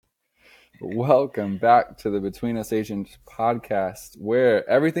Welcome back to the Between Us Agents podcast, where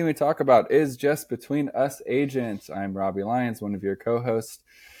everything we talk about is just between us agents. I'm Robby Lyons, one of your co-hosts,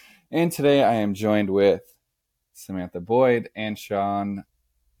 and today I am joined with Samantha Boyd and Sean.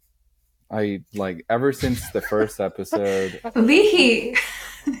 Ever since the first episode. Leahy.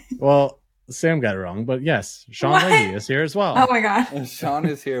 Well, Sam got it wrong, but yes, Sean Leahy is here as well. Oh my God. Sean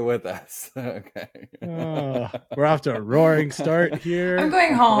is here with us. Okay. We're off to a roaring start here. I'm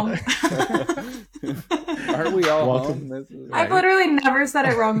going home. Aren't we all Welcome. home? I've literally never said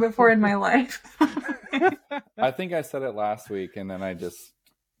it wrong before in my life. I think I said it last week, and then I just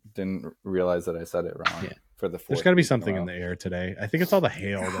didn't realize that I said it wrong. Yeah. For the fourth. There's got to be something in the air today. I think it's all the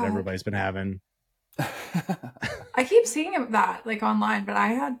hail that everybody's been having. I keep seeing that online, but I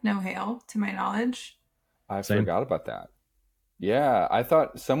had no hail to my knowledge. I forgot about that. Yeah, I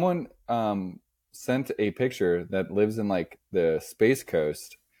thought someone sent a picture that lives in the Space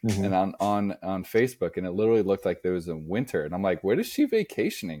Coast and on Facebook, and it literally looked like there was a winter, and I'm like, where is she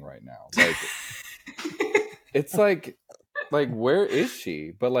vacationing right now? It's like where is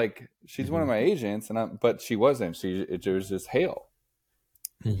she? But she's one of my agents, but she wasn't. It was just hail.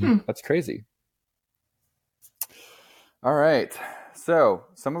 That's crazy. All right. So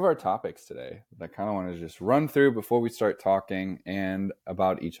some of our topics today that I kind of want to just run through before we start talking and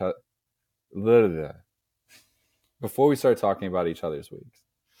about each other. Before we start talking about each other's weeks.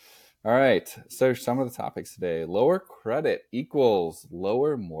 All right. So some of the topics today: lower credit equals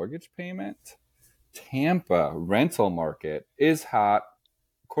lower mortgage payment. Tampa rental market is hot.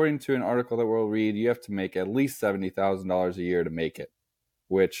 According to an article that we'll read, you have to make at least $70,000 a year to make it,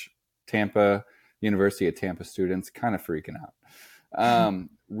 which University of Tampa students kind of freaking out.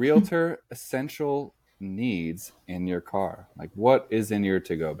 Realtor essential needs in your car. What is in your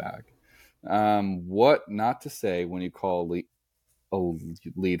to-go bag? What not to say when you call a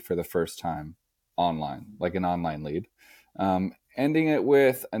lead for the first time online, like an online lead. Ending it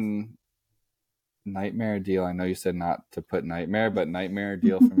with an nightmare deal. I know you said not to put nightmare, but nightmare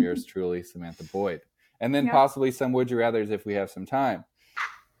deal from yours truly, Samantha Boyd. And then possibly some would you rathers if we have some time.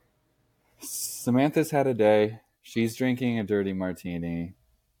 Samantha's had a day. She's drinking a dirty martini.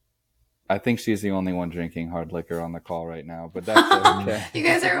 I think she's the only one drinking hard liquor on the call right now, but that's okay. You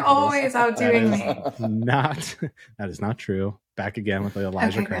guys are always outdoing me. That is not true. Back again with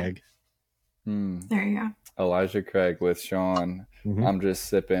Elijah Craig. There you go. Elijah Craig with Sean. I'm just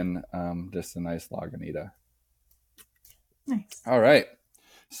sipping just a nice Lagunitas. Nice. All right.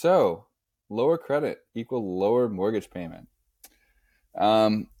 So lower credit equal lower mortgage payment.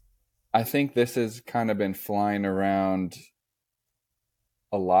 I think this has kind of been flying around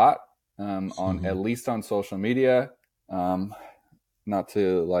a lot on at least on social media. Not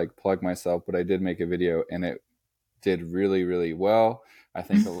to plug myself, but I did make a video and it did really, really well. I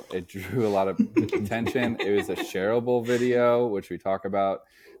think it drew a lot of attention. It was a shareable video, which we talk about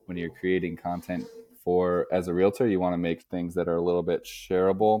when you're creating content as a realtor, you want to make things that are a little bit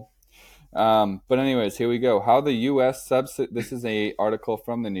shareable. But anyways, here we go. How the U.S. this is an article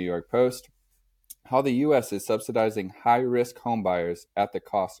from the New York Post. How the U.S. is subsidizing high-risk home buyers at the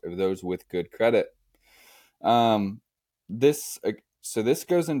cost of those with good credit. This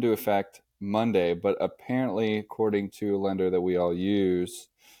goes into effect Monday, but apparently, according to a lender that we all use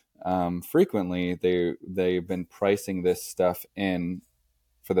frequently, they've been pricing this stuff in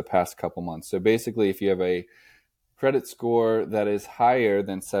for the past couple months. So basically, if you have a credit score that is higher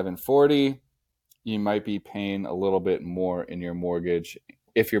than 740, you might be paying a little bit more in your mortgage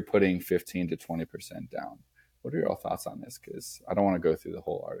if you're putting 15 to 20% down. What are your thoughts on this? Because I don't want to go through the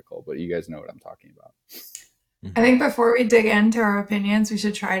whole article, but you guys know what I'm talking about. I think before we dig into our opinions, we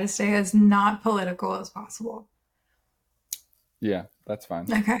should try to stay as not political as possible. Yeah, that's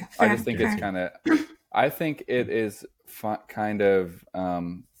fine. Okay. I just think it's kind of, I think it is kind of,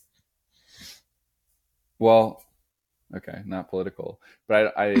 okay, not political,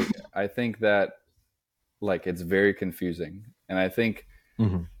 but I think that it's very confusing. And I think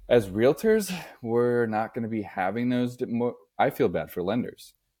as realtors, we're not going to be having those. I feel bad for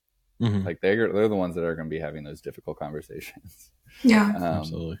lenders. They're the ones that are going to be having those difficult conversations. Yeah,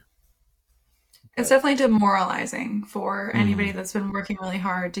 absolutely. It's definitely demoralizing for anybody that's been working really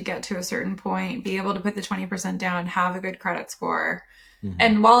hard to get to a certain point, be able to put the 20% down, have a good credit score.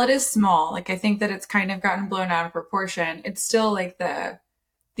 And while it is small, I think that it's kind of gotten blown out of proportion. It's still the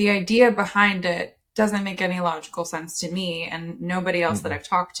idea behind it doesn't make any logical sense to me and nobody else that I've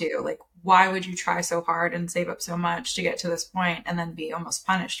talked to. Why would you try so hard and save up so much to get to this point and then be almost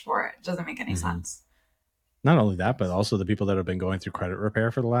punished for it? It doesn't make any sense. Not only that, but also the people that have been going through credit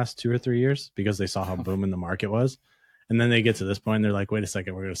repair for the last 2 or 3 years because they saw how booming the market was. And then they get to this point and they're like, wait a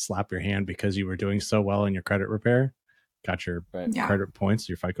second, we're going to slap your hand because you were doing so well in your credit repair. Got your credit points,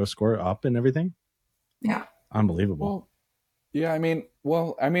 your FICO score up and everything. Yeah. Unbelievable. Yeah, I mean,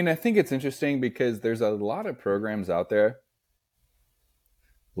 I think it's interesting because there's a lot of programs out there.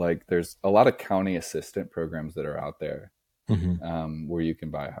 Like there's a lot of county assistant programs that are out there where you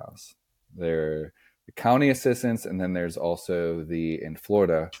can buy a house. They're the county assistants, and then there's also in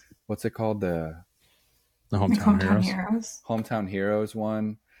Florida, what's it called? The Hometown Heroes. Hometown Heroes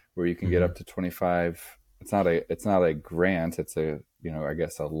one, where you can get up to 25. It's not a grant. It's I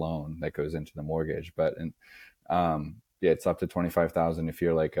guess a loan that goes into the mortgage, but it's up to 25,000 if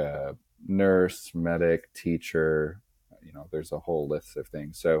you're like a nurse, medic, teacher. There's a whole list of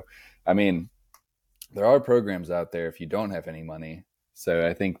things. So, I mean, there are programs out there if you don't have any money. So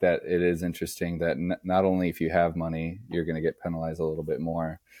I think that it is interesting that not only if you have money, you're going to get penalized a little bit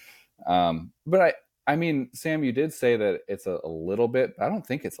more. But I mean, Sam, you did say that it's a little bit, but I don't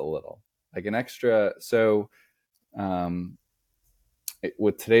think it's a little. Like an extra. So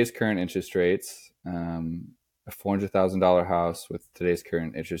with today's current interest rates, a $400,000 house with today's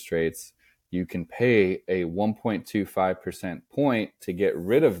current interest rates, you can pay a 1.25% point to get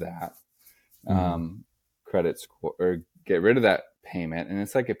rid of that credit score or get rid of that payment. And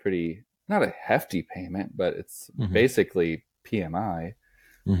it's like a pretty, not a hefty payment, but it's basically PMI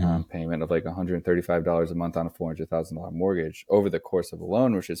payment of like $135 a month on a $400,000 mortgage over the course of a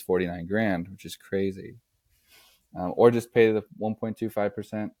loan, which is $49,000, which is crazy. Or just pay the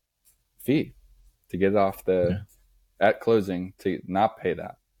 1.25% fee to get it off at closing to not pay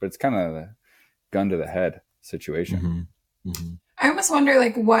that. But it's kind of the gun to the head situation. I almost wonder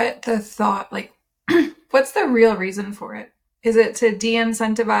what the thought, what's the real reason for it? Is it to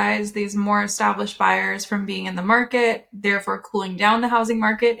de-incentivize these more established buyers from being in the market, therefore cooling down the housing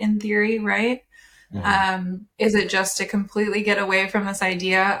market in theory, right? Is it just to completely get away from this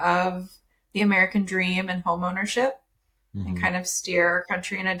idea of the American dream and home ownership and kind of steer our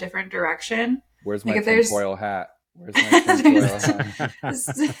country in a different direction? Where's my tinfoil hat? Where's my tinfoil hat?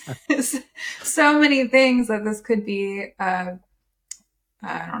 So many things that this could be, I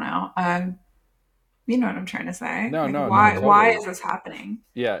don't know. You know what I'm trying to say? No, Why totally. is this happening?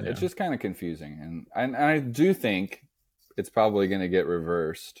 Yeah, it's just kind of confusing. And I do think it's probably going to get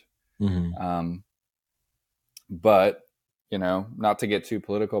reversed. But, not to get too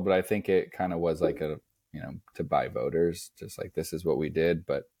political, but I think it kind of was like to buy voters, just like this is what we did.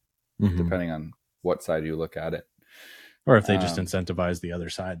 But depending on what side you look at it. Or if they just incentivize the other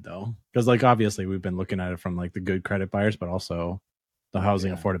side, though. Because, obviously we've been looking at it from, the good credit buyers, but also the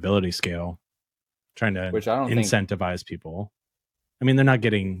housing affordability scale, trying to incentivize people. I mean, they're not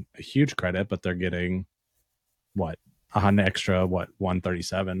getting a huge credit, but they're getting, an extra,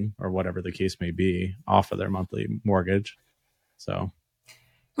 137 or whatever the case may be off of their monthly mortgage. So.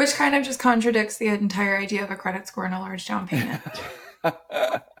 Which kind of just contradicts the entire idea of a credit score and a large down payment.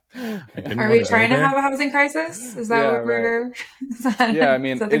 Are we trying to have a housing crisis? Is that what we're? I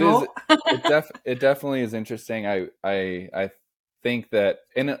mean, it is. It definitely is interesting. I think that,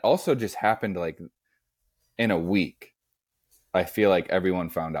 and it also just happened in a week. I feel like everyone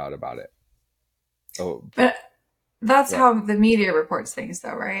found out about it. Oh, but that's how the media reports things,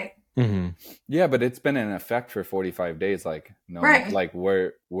 though, right? Yeah, but it's been in effect for 45 days. Where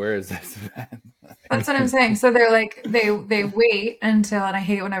is this been? That's what I'm saying. So they're they wait until, and I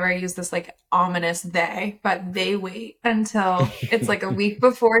hate whenever I use this ominous but they wait until it's a week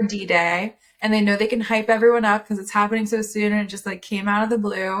before D-Day, and they know they can hype everyone up because it's happening so soon and it just came out of the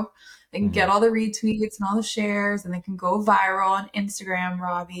blue. They can get all the retweets and all the shares, and they can go viral on Instagram,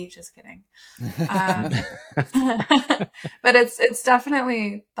 Robby. Just kidding. But it's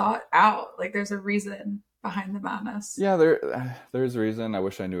definitely thought out. There's a reason behind the madness. Yeah, there's a reason. I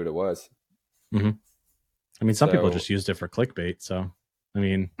wish I knew what it was. I mean, some people just used it for clickbait. So, I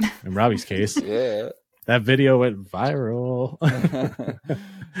mean, in Robby's case, that video went viral.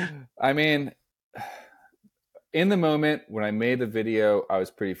 I mean, in the moment when I made the video, I was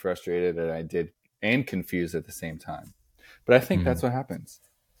pretty frustrated and confused at the same time. But I think that's what happens.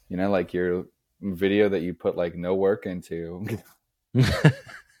 Your video that you put no work into,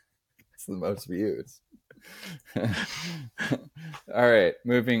 it's the most views. All right,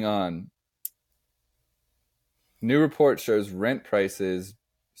 moving on. New report shows rent prices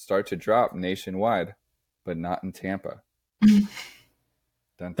start to drop nationwide, but not in Tampa.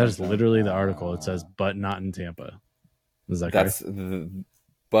 That is literally the article. It says, but not in Tampa. Is that correct?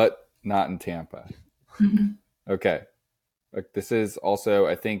 But not in Tampa. Okay. This is also,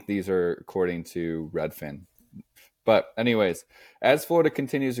 I think these are according to Redfin. But anyways, as Florida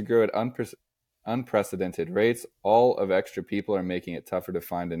continues to grow at unprecedented rates. All of extra people are making it tougher to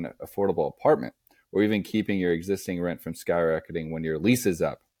find an affordable apartment, or even keeping your existing rent from skyrocketing when your lease is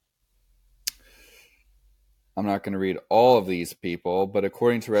up. I'm not going to read all of these people, but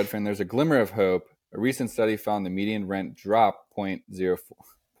according to Redfin, there's a glimmer of hope. A recent study found the median rent dropped 0.04%,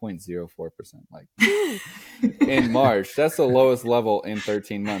 like in March. That's the lowest level in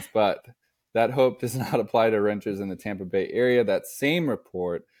 13 months, but that hope does not apply to renters in the Tampa Bay area. That same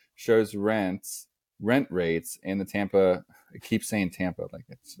report shows rent rates in the Tampa, I keep saying Tampa, like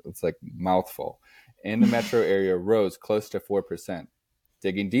it's like mouthful, in the metro area rose close to 4%.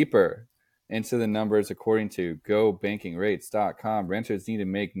 Digging deeper into the numbers, according to GoBankingRates.com, renters need to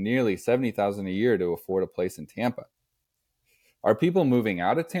make nearly $70,000 a year to afford a place in Tampa. Are people moving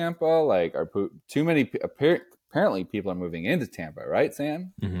out of Tampa? Like, are too many? Apparently, people are moving into Tampa, right,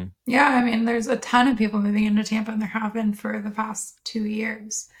 Sam? Mm-hmm. Yeah, I mean, there's a ton of people moving into Tampa, and there have been for the past 2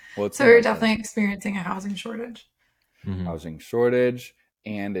 years. Well, so we're definitely experiencing a housing shortage. Mm-hmm. Housing shortage,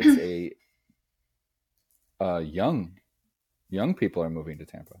 and it's young people are moving to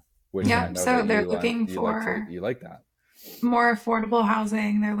Tampa. Yeah, so they're looking for you like that more affordable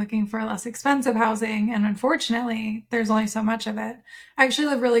housing. They're looking for less expensive housing, and unfortunately, there's only so much of it. I actually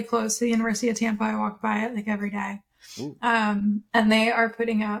live really close to the University of Tampa. I walk by it like every day. And they are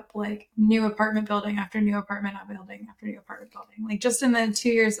putting up like new apartment building after new apartment building after new apartment building. Like just in the 2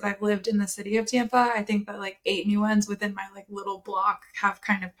 years that I've lived in the city of Tampa, I think that like 8 new ones within my like little block have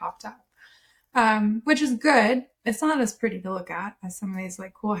kind of popped up. Which is good. It's not as pretty to look at as some of these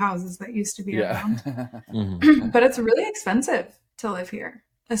like cool houses that used to be around. But it's really expensive to live here,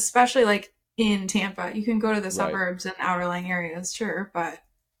 especially like in Tampa. You can go to the suburbs and outer lying areas, sure, but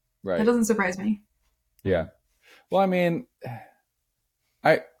it doesn't surprise me. Yeah. Well, I mean,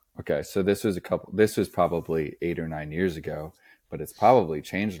 so this was probably 8 or 9 years ago, but it's probably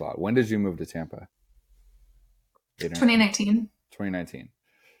changed a lot. When did you move to Tampa? 2019. 2019.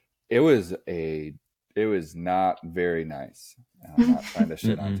 It was not very nice. I'm not trying to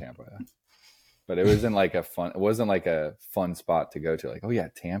shit on Tampa, but it wasn't like a fun spot to go to. Like, oh yeah,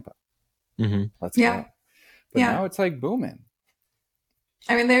 Tampa. Let's go. But now it's like booming.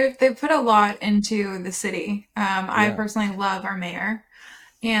 I mean, they've put a lot into the city. I personally love our mayor,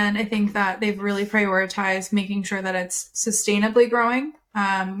 and I think that they've really prioritized making sure that it's sustainably growing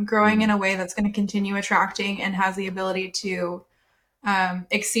in a way that's going to continue attracting and has the ability to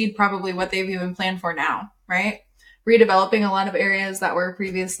exceed probably what they've even planned for now, right? Redeveloping a lot of areas that were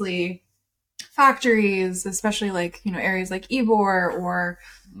previously factories, especially like, areas like Ybor or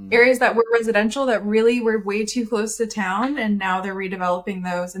areas that were residential that really were way too close to town. And now they're redeveloping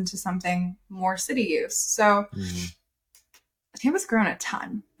those into something more city use. So Tampa's grown a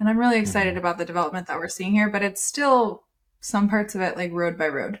ton, and I'm really excited about the development that we're seeing here, but it's still some parts of it like road by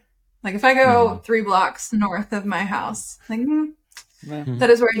road. Like if I go 3 blocks north of my house, like, that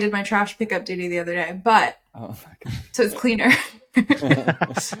is where I did my trash pickup duty the other day, but so it's cleaner.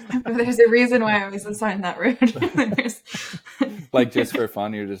 There's a reason why I was assigned that road. Like just for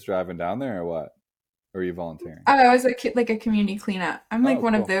fun, you're just driving down there, or what? Or are you volunteering? Oh, I was like a community cleanup. I'm like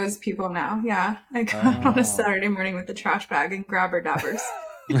one of those people now. Yeah, I go out on a Saturday morning with the trash bag and grabber dabbers.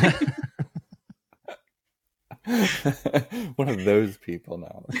 One of those people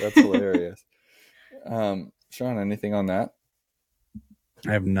now. That's hilarious. Sean, anything on that?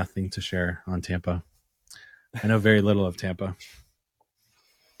 I have nothing to share on Tampa. I know very little of Tampa.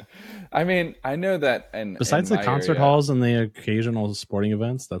 I mean, I know that, and besides the concert halls and the occasional sporting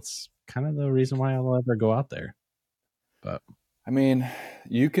events, that's kind of the reason why I'll ever go out there. But I mean,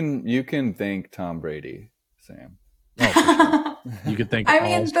 you can thank Tom Brady, Sam. Oh, for sure. You could thank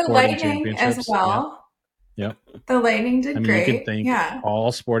the Lightning as well. Yep. The Lightning did great. You can thank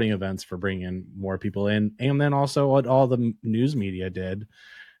all sporting events for bringing more people in. And then also what all the news media did,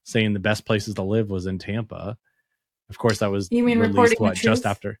 saying the best places to live was in Tampa. Of course, that was released just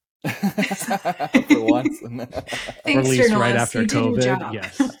after. For once. Thanks, released right after COVID.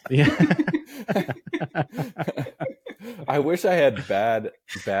 Yes. Yeah. I wish I had bad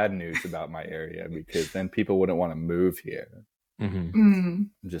news about my area, because then people wouldn't want to move here.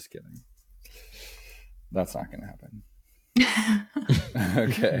 I'm just kidding. That's not going to happen.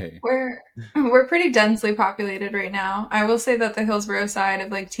 Okay. We're pretty densely populated right now. I will say that the Hillsborough side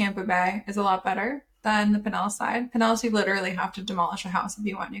of like Tampa Bay is a lot better than the Pinellas side. Pinellas, you literally have to demolish a house if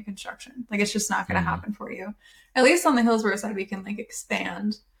you want new construction. Like it's just not going to happen for you. At least on the Hillsborough side, we can like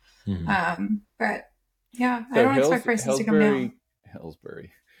expand. But yeah, so I don't expect prices to come down.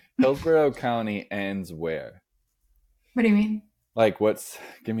 Hillsborough County ends where? What do you mean? Like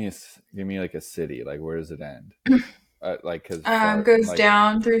give me like a city. Like where does it end? Like goes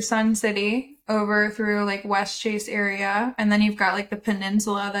down through Sun City over through like West Chase area, and then you've got like the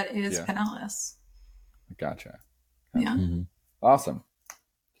peninsula that is Pinellas. Gotcha. Yeah. Mm-hmm. Awesome.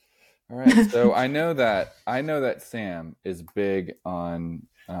 All right. So I know that Sam is big on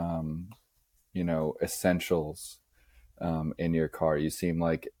essentials in your car. You seem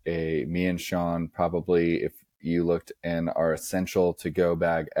like me and Sean probably, if you looked in our essential to go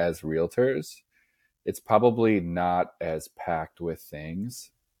bag as realtors, it's probably not as packed with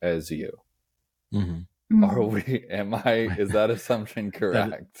things as you. Mm-hmm. Are we? Is that assumption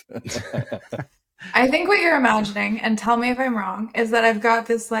correct? I think what you're imagining, and tell me if I'm wrong, is that I've got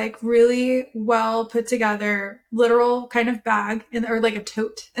this like really well put together literal kind of bag or like a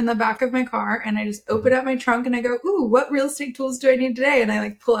tote in the back of my car, and I just open up my trunk and I go, ooh, what real estate tools do I need today? And I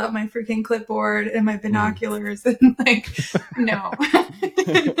like pull out my freaking clipboard and my binoculars and like, no.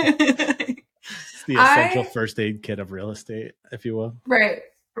 It's the essential first aid kit of real estate, if you will. Right.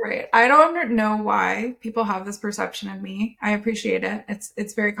 I don't know why people have this perception of me. I appreciate it.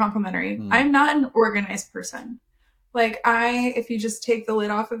 It's very complimentary. I'm not an organized person. Like if you just take the lid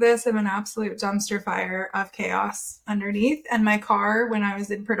off of this, I'm an absolute dumpster fire of chaos underneath. And my car, when I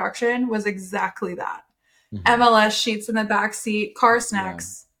was in production, was exactly that. Mm-hmm. MLS sheets in the back seat, car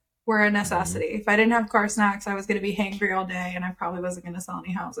snacks were a necessity. Mm-hmm. If I didn't have car snacks, I was going to be hangry all day and I probably wasn't going to sell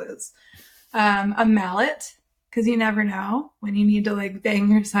any houses. A mallet. Because you never know when you need to like bang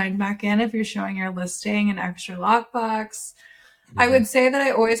your sign back in if you're showing your listing, an extra lockbox. Mm-hmm. I would say that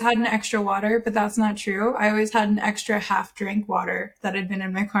I always had an extra water, but that's not true. I always had an extra half drink water that had been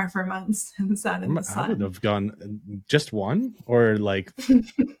in my car for months and sat in the sun. I would have gone just one or like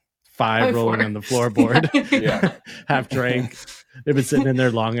 5 rolling on the floorboard. Yeah. Half drink. They've been sitting in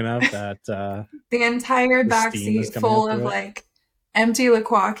there long enough that the entire back seat full of like empty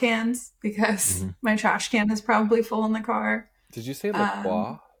LaCroix cans because my trash can is probably full in the car. Did you say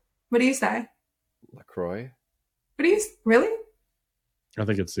LaCroix? What do you say? LaCroix? What do you really? I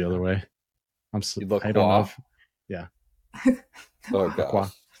think it's the other way. I don't know. Yeah. Oh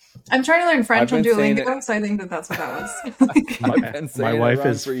gosh. I'm trying to learn French on Duolingo, so I think that's what that was. my wife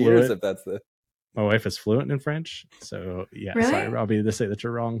is for fluent. Years if that's the... My wife is fluent in French, so yeah. Really? Sorry, Robbie, to say that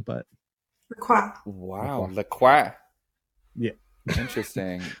you're wrong, but LaCroix. Wow, LaCroix. Yeah.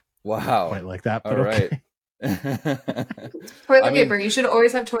 Interesting. Wow. Quite like that, but all right. Toilet paper. You should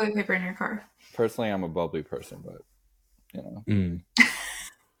always have toilet paper in your car. Personally, I'm a bubbly person, but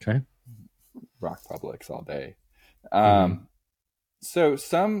Okay. Rock Publix all day. So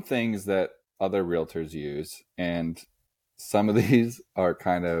some things that other realtors use, and some of these are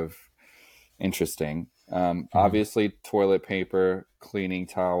kind of interesting. Obviously, toilet paper, cleaning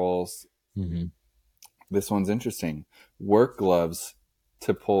towels. Mm-hmm. This one's interesting. Work gloves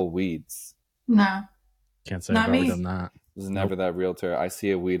to pull weeds. No. Can't say I've ever done that. This is never that realtor. I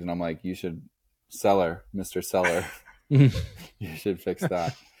see a weed and I'm like, you should, Mr. Seller. You should fix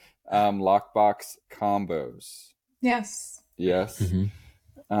that. Lockbox combos. Yes.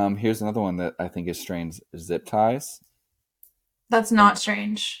 Mm-hmm. Here's another one that I think is strange. Zip ties. That's not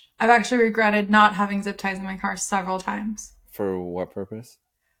strange. I've actually regretted not having zip ties in my car several times. For what purpose?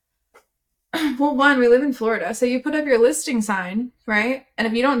 Well, one, we live in Florida, so you put up your listing sign, right? And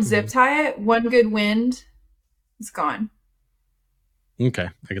if you don't zip tie it, one good wind, it's gone. Okay,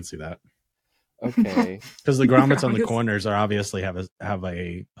 I can see that. Okay. Because the grommets on the corners are obviously have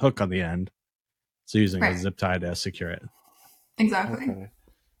a hook on the end, so using a zip tie to secure it. Exactly. Okay.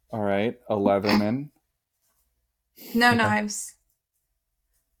 All right, a Leatherman. No knives.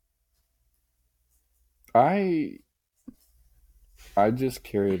 I just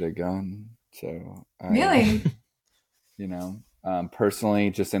carried a gun, so really,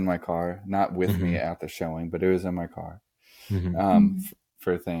 personally, just in my car, not with me at the showing, but it was in my car,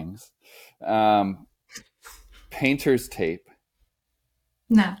 for things. Painter's tape.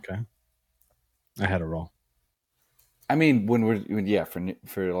 No. Okay. I had a roll. I mean,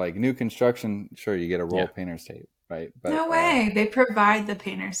 for like new construction, sure, you get a roll of painter's tape, right? But, no way. They provide the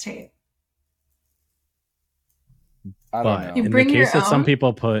painter's tape. I don't know. You in bring the case your that some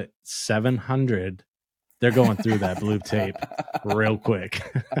people put 700, they're going through that blue tape real quick.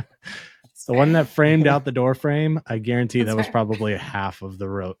 The one that framed out the door frame, I guarantee that was probably half of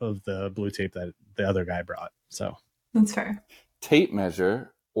the blue tape that the other guy brought. So that's fair. Tape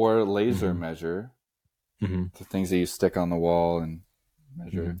measure or laser measure, the things that you stick on the wall and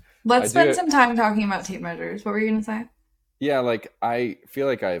measure. Let's spend some time talking about tape measures. What were you going to say? Yeah, like I feel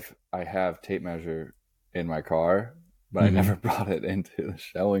like I have tape measure in my car, but I never brought it into the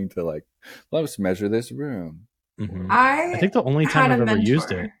showing to like, let's measure this room. I think the only time I've ever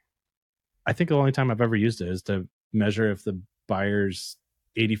used it. I think the only time I've ever used it is to measure if the buyer's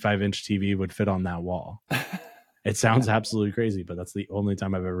 85-inch TV would fit on that wall. It sounds absolutely crazy, but that's the only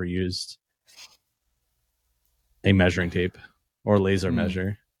time I've ever used a measuring tape or laser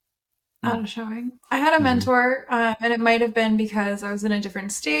measure. At a showing. I had a mentor, and it might have been because I was in a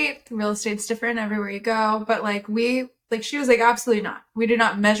different state. The real estate's different everywhere you go. But she was like, absolutely not. We do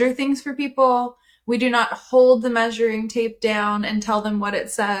not measure things for people. We do not hold the measuring tape down and tell them what it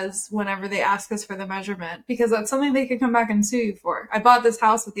says whenever they ask us for the measurement, because that's something they could come back and sue you for. I bought this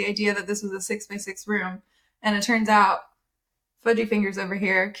house with the idea that this was a 6x6 room, and it turns out fudgy fingers over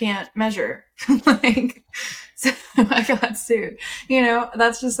here can't measure. So I got sued.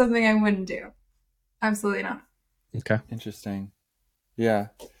 That's just something I wouldn't do. Absolutely not. Okay. Interesting. Yeah.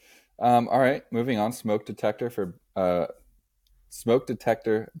 All right. Moving on. Smoke detector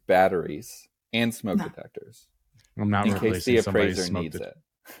batteries and smoke detectors. I'm not in case the appraiser needs it.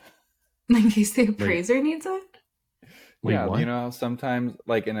 In case the appraiser needs it? Wait, yeah. What? Sometimes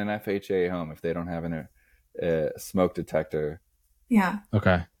like in an FHA home, if they don't have a smoke detector. Yeah.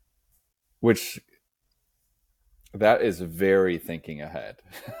 Okay. Which that is very thinking ahead.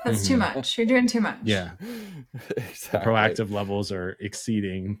 That's too much. You're doing too much. Yeah. Exactly. The proactive levels are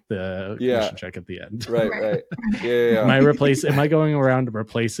exceeding the commission check at the end. Right. Yeah. Am I going around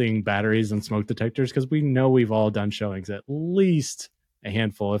replacing batteries and smoke detectors? Because we know we've all done showings at least a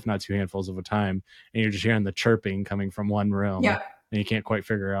handful, if not 2 handfuls of a time, and you're just hearing the chirping coming from one room. Yeah. And you can't quite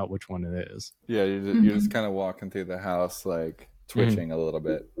figure out which one it is. Yeah, you're just kind of walking through the house, like twitching a little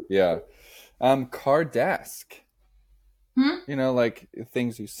bit. Yeah. Car desk. Like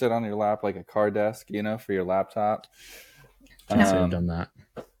things you sit on your lap, like a car desk, for your laptop. I've done that.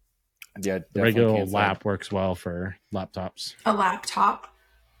 Yeah, the regular lap works well for laptops. A laptop.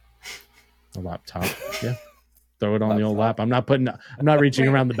 Yeah. Throw it on the old lap. I'm not reaching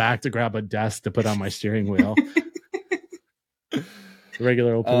around the back to grab a desk to put on my steering wheel. The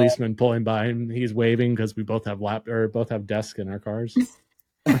regular old policeman pulling by, and he's waving because we both have desks in our cars.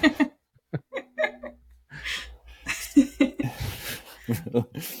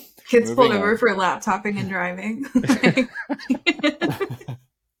 Kids pulled over for laptopping and driving.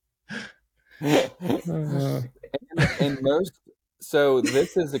 So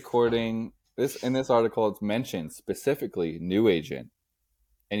this is in this article, it's mentioned specifically new agent,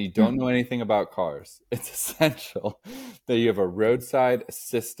 and you don't know anything about cars. It's essential that you have a roadside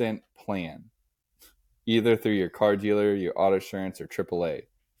assistant plan, either through your car dealer, your auto insurance, or AAA.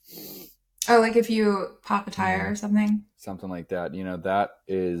 Oh, like if you pop a tire or something? Something like that. That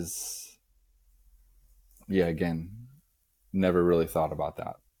is, again, never really thought about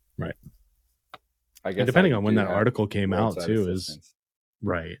that. Right. I guess depending on when that article came out too is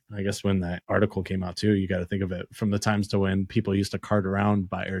right. I guess when that article came out too, you got to think of it from the times to when people used to cart around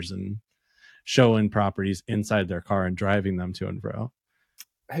buyers and showing properties inside their car and driving them to and fro.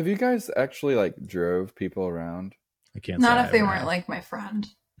 Have you guys actually drove people around? I can't. Not if they weren't like my friend.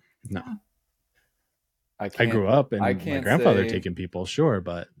 No. I grew up and my grandfather taking people, sure,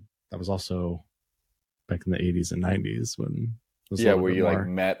 but that was also back in the 80s and 90s when where you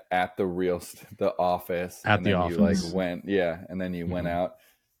met at the office at the office. You went and then you went out.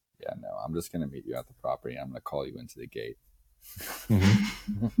 Yeah, no, I'm just gonna meet you at the property. I'm gonna call you into the gate.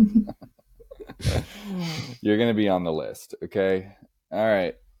 You're gonna be on the list, okay? All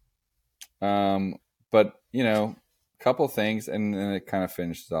right. But couple things, and then it kind of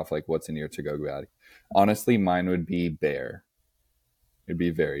finishes off like what's in your to-go bag. Honestly, mine would be bare. It'd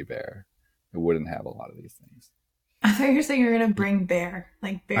be very bare. It wouldn't have a lot of these things. I thought you were saying you were gonna bring bear,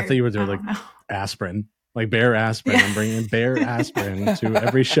 like bear. I thought you were doing aspirin, like bear aspirin. Yeah. I'm bringing bear aspirin to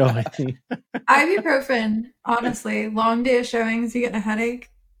every showing. Ibuprofen, honestly. Long day of showings, you get a headache.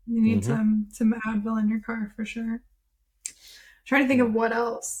 You need some Advil in your car for sure. I'm trying to think of what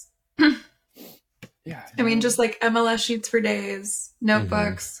else. Yeah, I mean, just like MLS sheets for days,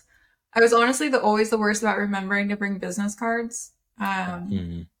 notebooks. I was honestly always the worst about remembering to bring business cards. I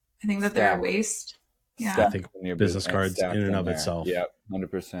think that they're a waste. Yeah, I think business cards in and of itself,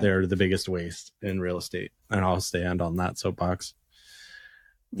 100%. They're the biggest waste in real estate, and I'll stand on that soapbox.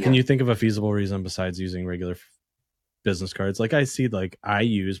 Yeah. Can you think of a feasible reason besides using regular business cards? Like I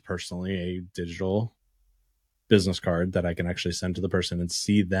use personally a digital business card that I can actually send to the person and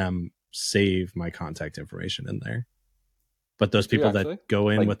see them save my contact information in there. But those people that go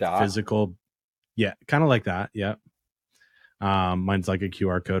in with physical, kind of like that. Yeah. Mine's like a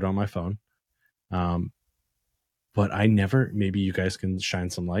QR code on my phone. But I never, maybe you guys can shine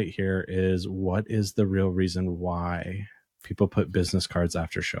some light here, is what is the real reason why people put business cards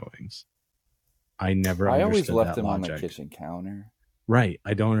after showings? I always left them logic. on the kitchen counter. Right.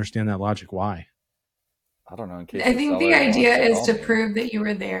 I don't understand that logic. Why? I don't know. In case I think the idea is to prove that you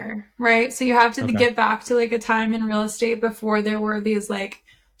were there, right? So you have to get back to like a time in real estate before there were these like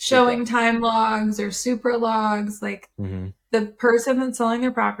showing time logs or super logs. Like the person that's selling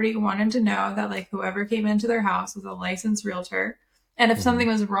their property wanted to know that like whoever came into their house was a licensed realtor. And if something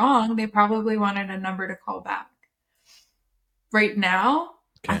was wrong, they probably wanted a number to call back. Right now,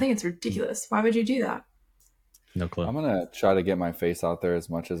 I think it's ridiculous. Why would you do that? No clue. I'm going to try to get my face out there as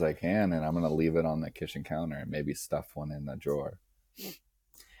much as I can, and I'm going to leave it on the kitchen counter and maybe stuff one in the drawer.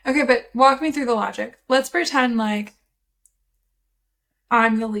 Okay, but walk me through the logic. Let's pretend like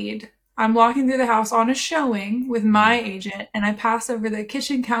I'm the lead. I'm walking through the house on a showing with my agent, and I pass over the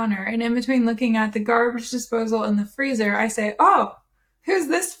kitchen counter, and in between looking at the garbage disposal and the freezer, I say, oh, who's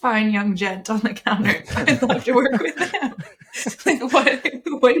this fine young gent on the counter? I'd love to work with him. Like,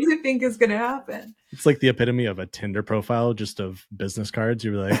 what do you think is going to happen? It's like the epitome of a Tinder profile, just of business cards.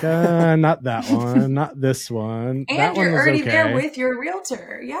 You're like, not that one, not this one. And that you're one already okay. there with your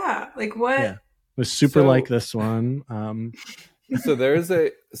realtor. Yeah. Like what? Yeah. It was super like this one. So there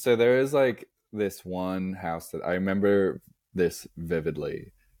is like this one house that I remember this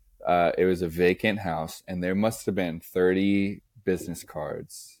vividly. It was a vacant house, and there must have been 30 business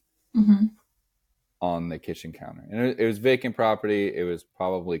cards on the kitchen counter. And it was vacant property. It was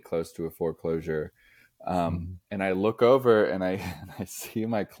probably close to a foreclosure. And I look over and I see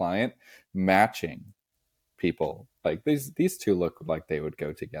my client matching people. Like these two look like they would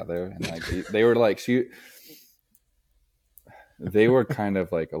go together. And like they were like they were kind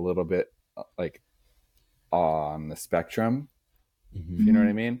of like a little bit like on the spectrum. If you know what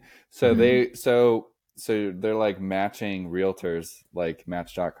I mean? So they're like matching realtors like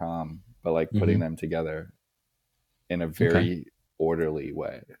Match.com, but like putting them together in a very orderly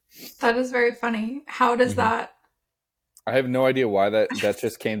way. That is very funny. How does that? I have no idea why that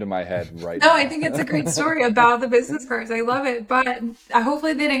just came to my head right now. No, I think it's a great story about the business cards. I love it. But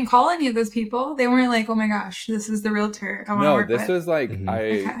hopefully they didn't call any of those people. They weren't like, oh my gosh, this is the realtor I want to work with. No, this was like,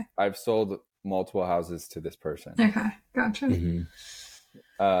 I've sold multiple houses to this person. Okay, gotcha.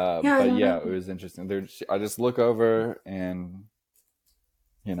 But yeah, it was interesting. I just look over and,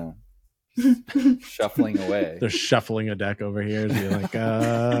 shuffling away. They're shuffling a deck over here. So you're like,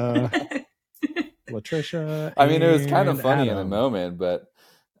 Latricia. I mean, it was kind of funny in the moment, but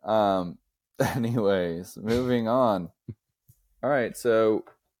anyways, moving on. All right, so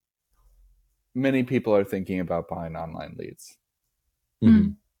many people are thinking about buying online leads,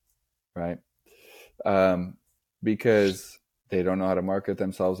 right? Because they don't know how to market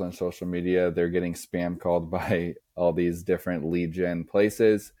themselves on social media. They're getting spam called by all these different lead gen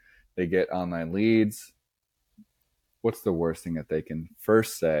places. They get online leads. What's the worst thing that they can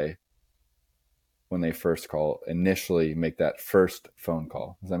first say when they first call, initially make that first phone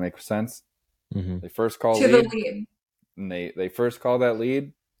call? Does that make sense? They first call to the lead. And they first call that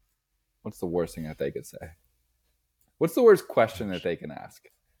lead. What's the worst thing that they could say? What's the worst question that they can ask?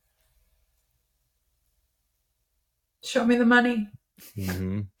 Show me the money.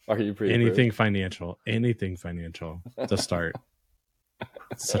 Are you pretty anything financial to start?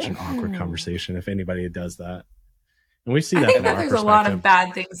 It's such an awkward conversation if anybody does that. And we see that. I think that there's a lot of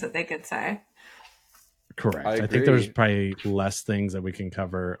bad things that they could say. Correct. I think there's probably less things that we can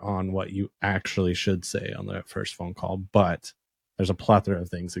cover on what you actually should say on that first phone call, but there's a plethora of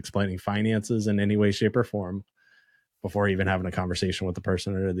things explaining finances in any way, shape, or form before even having a conversation with the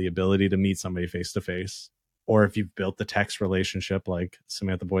person, or the ability to meet somebody face to face. Or if you've built the text relationship like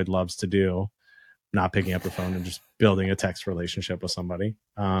Samantha Boyd loves to do, not picking up the phone and just building a text relationship with somebody.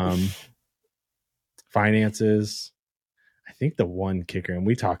 Finances. I think the one kicker, and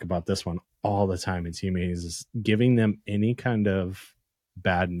we talk about this one all the time in teammates, is giving them any kind of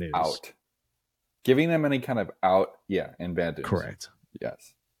bad news. Giving them any kind of and bad news. Correct.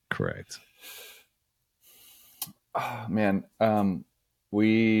 Yes. Correct. Oh, man.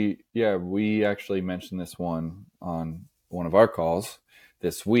 We actually mentioned this one on one of our calls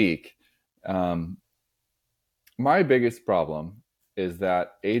this week. My biggest problem is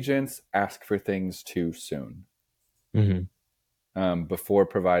that agents ask for things too soon. Before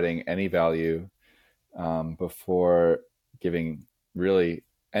providing any value, before giving really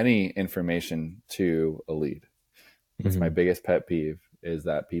any information to a lead. It's my biggest pet peeve, is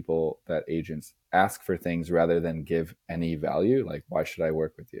that agents ask for things rather than give any value. Like, why should I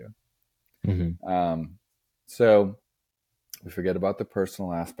work with you? So we forget about the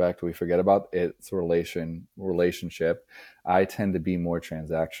personal aspect. We forget about its relationship. I tend to be more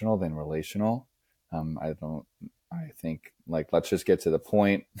transactional than relational. I think like, let's just get to the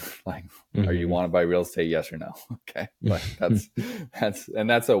point. Like, are you want to buy real estate? Yes or no? Okay. Like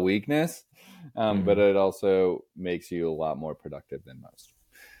that's a weakness. But it also makes you a lot more productive than most.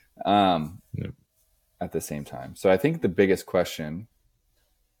 At the same time. So I think the biggest question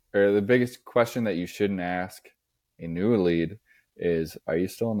that you shouldn't ask a new lead is, are you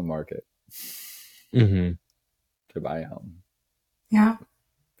still in the market to buy a home? Yeah.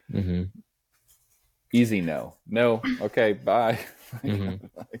 Easy no. Okay, bye.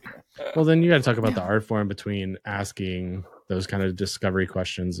 Well, then you got to talk about the art form between asking those kind of discovery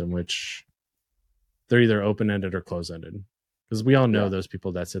questions in which they're either open-ended or closed-ended. Because we all know those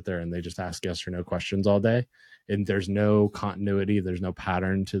people that sit there and they just ask yes or no questions all day. And there's no continuity. There's no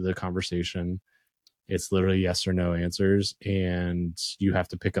pattern to the conversation. It's literally yes or no answers. And you have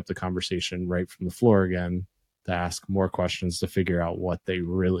to pick up the conversation right from the floor again to ask more questions to figure out what they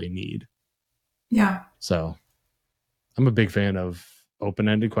really need. Yeah. So I'm a big fan of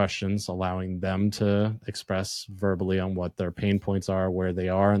open-ended questions, allowing them to express verbally on what their pain points are, where they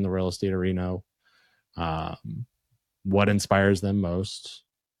are in the real estate arena, what inspires them most,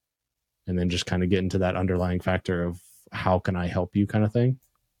 and then just kind of get into that underlying factor of how can I help you kind of thing.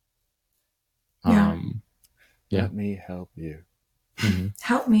 Let me help you.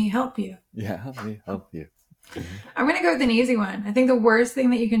 Help me help you. Yeah, help me help you. I'm going to go with an easy one. I think the worst thing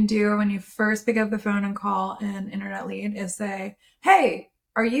that you can do when you first pick up the phone and call an internet lead is say, hey,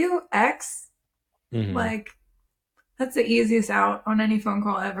 are you X? Like, that's the easiest out on any phone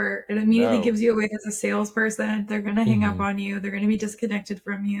call ever. It immediately gives you away as a salesperson. They're going to hang up on you. They're going to be disconnected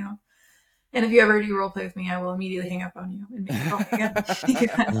from you. And if you ever do role play with me, I will immediately hang up on you and make you call me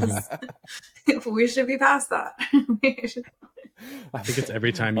again. Because we should be past that. I think it's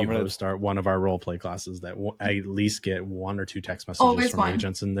every time you start one of our role play classes that I at least get one or two text messages from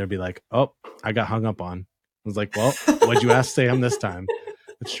agents, and they'll be like, "Oh, I got hung up on." I was like, "Well, what'd you ask Sam this time?"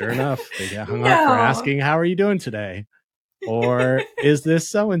 But sure enough, they got hung up for asking, "How are you doing today?" Or "Is this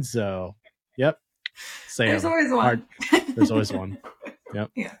so and so?" Yep. Sam. There's always one. There's always one.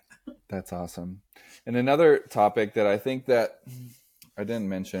 Yep. Yeah. That's awesome. And another topic that I think that I didn't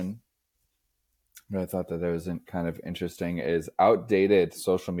mention, but I thought that it was kind of interesting, is outdated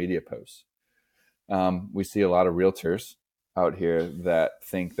social media posts. We see a lot of realtors out here that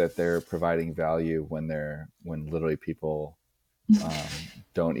think that they're providing value when literally people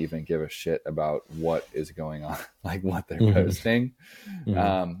don't even give a shit about what is going on, like what they're posting.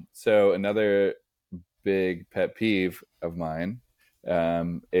 So another big pet peeve of mine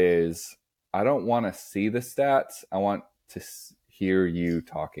is, I don't want to see the stats. I want to hear you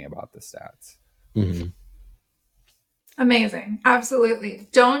talking about the stats. Amazing. Absolutely.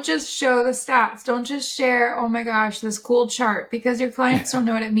 Don't just show the stats. Don't just share, oh my gosh, this cool chart, because your clients don't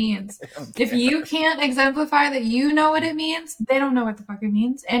know what it means. If you can't exemplify that you know what it means, they don't know what the fuck it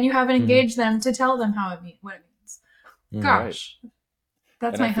means. And you haven't engaged them to tell them what it means. Gosh. Right.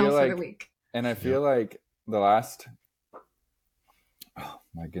 That's my hill for the week. And I feel like the last, oh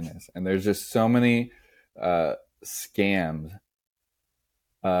my goodness. And there's just so many scams.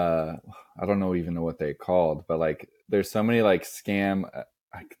 I don't even know what they're called, but like there's so many like scam,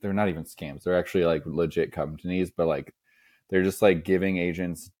 they're not even scams. They're actually like legit companies, but like they're just like giving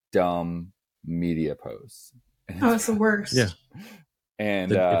agents dumb media posts. It's the worst. Yeah.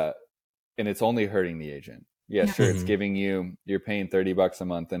 And it's only hurting the agent. Yeah, sure. It's giving you're paying $30 a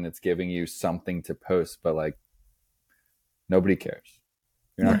month and it's giving you something to post, but like nobody cares.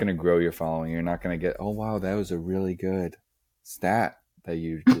 You're not going to grow your following. You're not going to get, oh wow, that was a really good stat that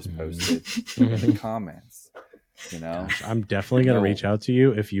you just posted in the comments. You know, gosh, I'm definitely going to reach out to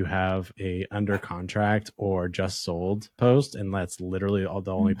you if you have a under contract or just sold post, and that's literally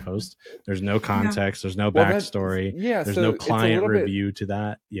the only post. There's no context. There's no backstory. There's no client review to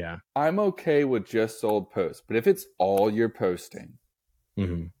that. Yeah. I'm okay with just sold posts, but if it's all you're posting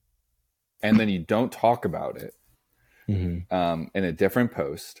and then you don't talk about it in a different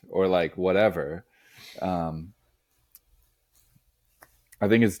post or like whatever, I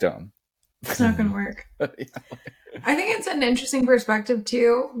think it's dumb. It's not going to work. I think it's an interesting perspective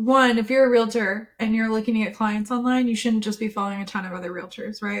too. One, if you're a realtor and you're looking to get clients online, you shouldn't just be following a ton of other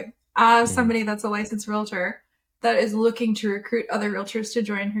realtors, right? As somebody that's a licensed realtor that is looking to recruit other realtors to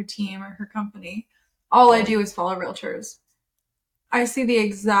join her team or her company, all I do is follow realtors. I see the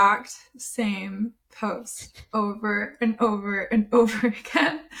exact same post over and over and over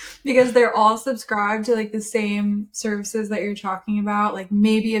again because they're all subscribed to like the same services that you're talking about, like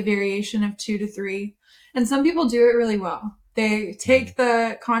maybe a variation of 2 to 3. And some people do it really well. They take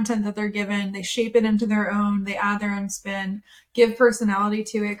the content that they're given, they shape it into their own, they add their own spin, give personality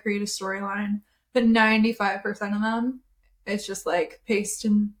to it, create a storyline. but 95% of them, it's just like paste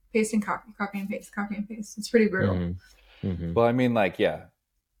and copy and paste, copy and paste. It's pretty brutal. Mm-hmm. Mm-hmm. Well, I mean, like, yeah.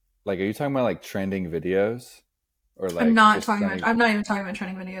 Like, are you talking about like trending videos? Or like I'm not even talking about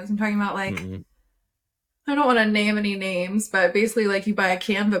trending videos. I'm talking about like, I don't want to name any names, but basically like you buy a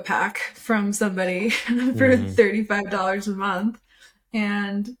Canva pack from somebody for $35 a month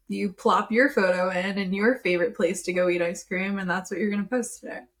and you plop your photo in your favorite place to go eat ice cream, and that's what you're going to post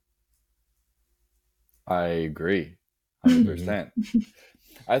today. I agree 100%.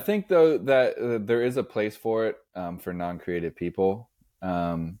 I think though that there is a place for it for non-creative people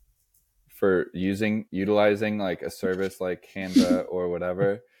for utilizing like a service like Canva or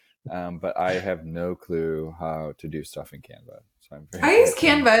whatever. But I have no clue how to do stuff in Canva. So I use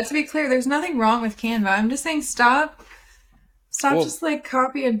Canva. To be clear, there's nothing wrong with Canva. I'm just saying stop just like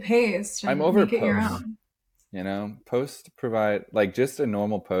copy and paste and I'm over make it your own. You know, post provide like just a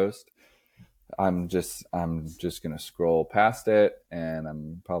normal post. I'm just gonna scroll past it and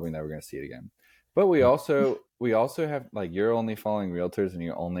I'm probably never gonna see it again. But we also have like you're only following realtors and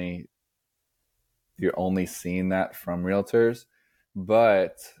you're only seeing that from realtors.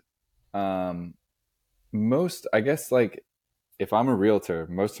 But most, I guess, like if I'm a realtor,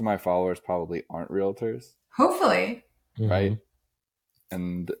 most of my followers probably aren't realtors. Hopefully. Right.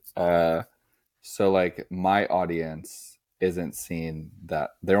 And so like my audience isn't seeing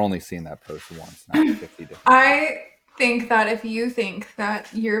that. They're only seeing that post once, not 50 different. I think that if you think that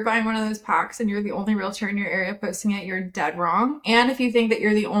you're buying one of those packs and you're the only realtor in your area posting it, you're dead wrong. And if you think that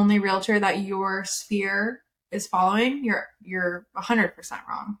you're the only realtor that your sphere is following, you're 100%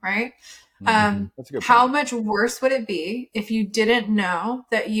 wrong, right? That's a good how point. Much worse would it be if you didn't know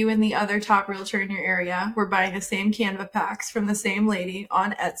that you and the other top realtor in your area were buying the same Canva packs from the same lady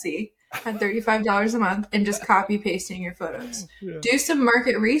on Etsy at $35 a month and just copy pasting your photos? Yeah. Do some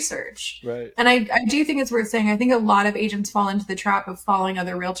market research. Right. And I do think it's worth saying, I think a lot of agents fall into the trap of following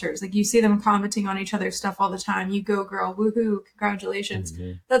other realtors. Like you see them commenting on each other's stuff all the time. You go girl, woohoo, congratulations.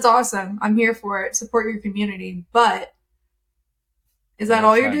 That's awesome. I'm here for it. Support your community. But is that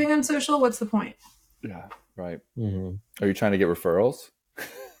all you're doing on social? What's the point? Yeah, right. Are you trying to get referrals?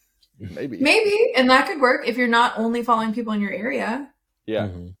 Maybe. And that could work if you're not only following people in your area. Yeah.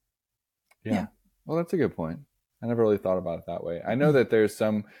 Yeah. Well, that's a good point. I never really thought about it that way. I know that there's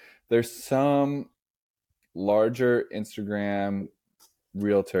some larger Instagram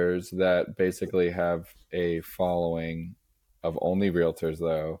realtors that basically have a following of only realtors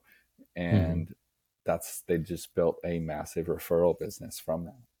though. And they just built a massive referral business from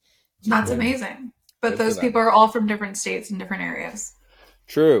that. That's amazing. But those people are all from different states and different areas.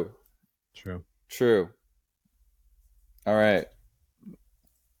 True. All right.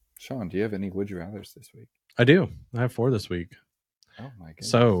 Sean, do you have any would you rathers this week? I do. I have 4 this week. Oh my goodness.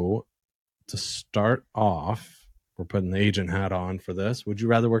 So to start off, we're putting the agent hat on for this. Would you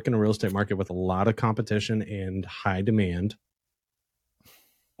rather work in a real estate market with a lot of competition and high demand,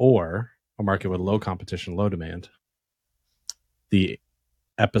 or a market with low competition, low demand? The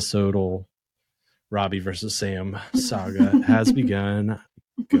episodal Robby versus Sam saga has begun.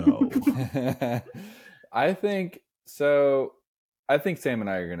 Go. I think so. I think Sam and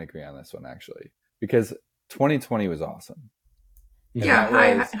I are going to agree on this one, actually, because 2020 was awesome. Yeah,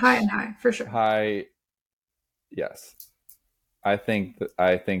 high, for sure. High, yes. I think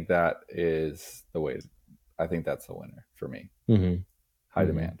that is the way. I think that's the winner for me. High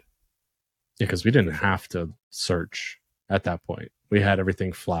demand. Yeah, because we didn't have to search at that point. We had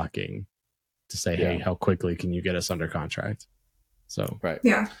everything flocking to say, hey, how quickly can you get us under contract? So, right.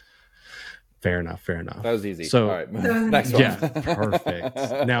 Yeah. Fair enough. That was easy. So, all right. Next one. Yeah, perfect.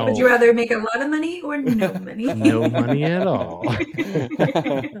 Now, would you rather make a lot of money or no money? No money at all.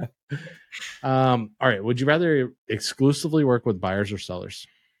 All right. Would you rather exclusively work with buyers or sellers?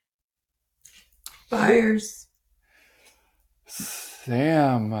 Buyers.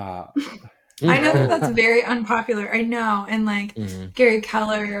 Sam. I know that's very unpopular. I know. And like Gary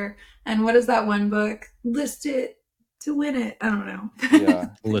Keller, and what is that one book? List it to win it. I don't know. Yeah.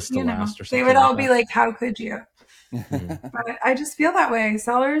 List to last or something. They would all be like, how could you? But I just feel that way.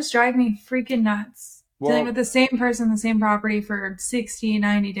 Sellers drive me freaking nuts. Dealing with the same person, the same property for 60,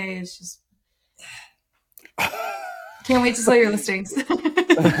 90 days. Just can't wait to sell your listings.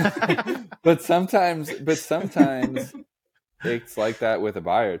 But sometimes it's like that with a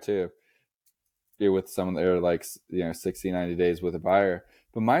buyer too. You're with someone that are like, 60, 90 days with a buyer.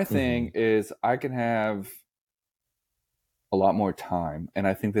 But my thing is I can have a lot more time. And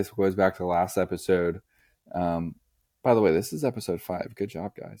I think this goes back to the last episode. By the way, this is episode 5. Good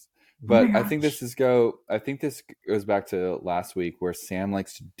job, guys. But I think this goes back to last week where Sam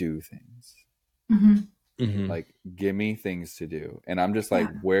likes to do things. Like, give me things to do. And I'm just like,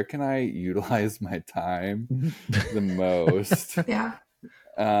 where can I utilize my time the most? Yeah.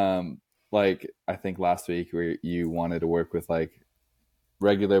 Like, I think last week where you wanted to work with like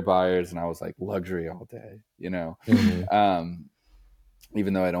regular buyers, and I was like luxury all day, you know.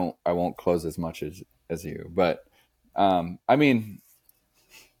 Even though I won't close as much as you, but I mean,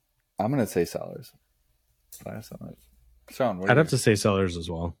 I'm gonna say sellers. Sean, I'd have to say sellers as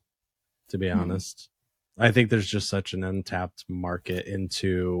well, to be honest. I think there's just such an untapped market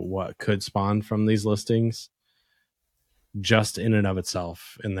into what could spawn from these listings just in and of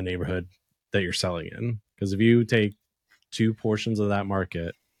itself in the neighborhood that you're selling in. Because if you take two portions of that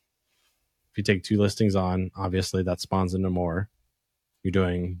market, if you take two listings on, obviously that spawns into more. You're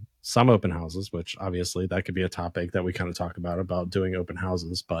doing some open houses, which obviously that could be a topic that we kind of talk about doing open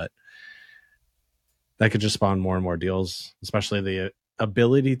houses, but that could just spawn more and more deals, especially the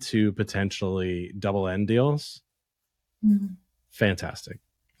ability to potentially double end deals. Fantastic.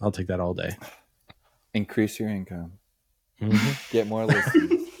 I'll take that all day. Increase your income. Get more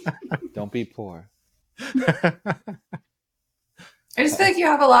listings. Don't be poor. I just feel like you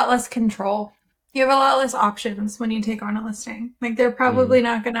have a lot less control. You have a lot less options when you take on a listing. Like, they're probably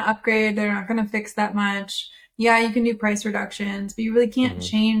not going to upgrade. They're not going to fix that much. Yeah, you can do price reductions, but you really can't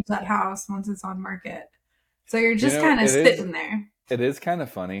change that house once it's on market. So you're just kind of sitting there. It is kind of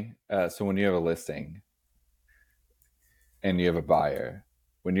funny. So when you have a listing and you have a buyer,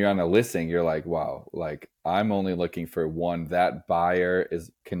 when you're on a listing, you're like, wow, like, I'm only looking for one. That buyer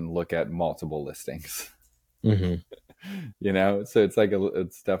can look at multiple listings. You know, so it's like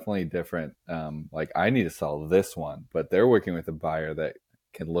it's definitely different. Like, I need to sell this one, but they're working with a buyer that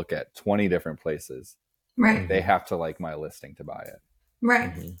can look at 20 different places. Right. They have to like my listing to buy it.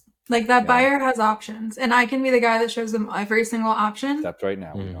 Right. Like, that buyer has options, and I can be the guy that shows them every single option. Except right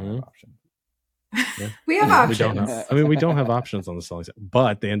now, we don't have options. We have options. We don't have options on the selling side,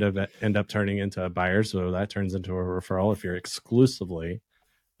 but they end up turning into buyers, so that turns into a referral if you're exclusively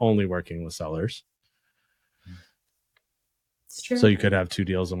only working with sellers. It's true. So you could have two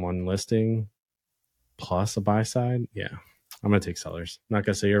deals in one listing plus a buy side. Yeah, I'm gonna take sellers. I'm not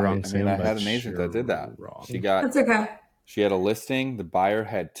gonna say you're wrong, Sam. I had an agent that did that. Wrong. That's okay. She had a listing. The buyer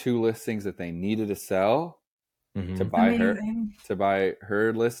had two listings that they needed to sell to buy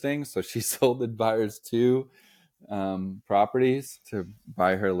her listing. So she sold the buyer's two properties to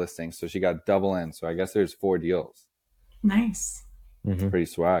buy her listing. So she got double in. So I guess there's 4 deals. Nice. Pretty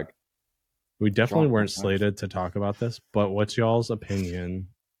swag. We definitely weren't slated to talk about this, but what's y'all's opinion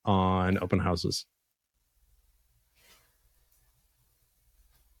on open houses?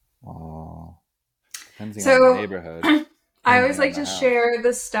 Depends on the neighborhood. I always like to share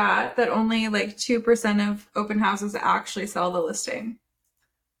the stat that only like 2% of open houses actually sell the listing.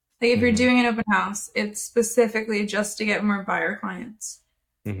 Like, if you're doing an open house, it's specifically just to get more buyer clients.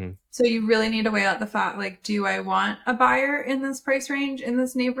 So you really need to weigh out the fact, like, do I want a buyer in this price range, in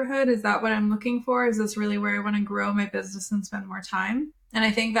this neighborhood? Is that what I'm looking for? Is this really where I want to grow my business and spend more time? And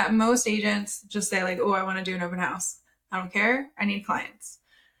I think that most agents just say, like, oh, I want to do an open house. I don't care. I need clients.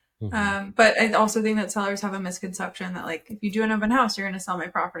 But I also think that sellers have a misconception that, like, if you do an open house, you're going to sell my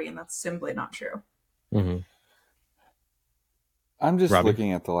property. And that's simply not true. I'm just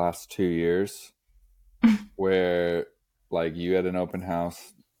looking at the last 2 years where, like, you had an open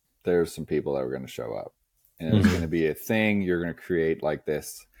house, there's some people that were going to show up, and it was going to be a thing. You're going to create like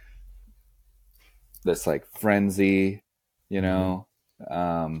this like frenzy, you know.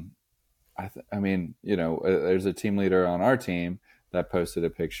 I mean, you know, there's a team leader on our team that posted a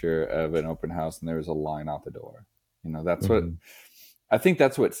picture of an open house and there was a line out the door. You know, that's what I think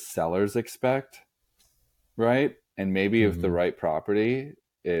that's what sellers expect, right? And maybe if the right property,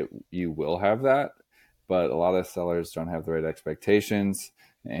 you will have that. But a lot of sellers don't have the right expectations,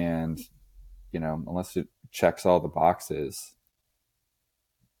 and, you know, unless it checks all the boxes,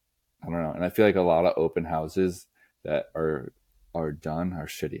 I don't know. And I feel like a lot of open houses that are done are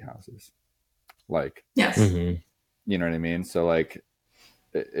shitty houses. Like, yes, you know what I mean? So, like,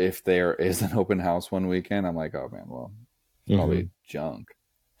 if there is an open house one weekend, I'm like, oh man, well, it's probably junk.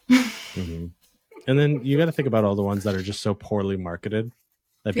 And then you got to think about all the ones that are just so poorly marketed.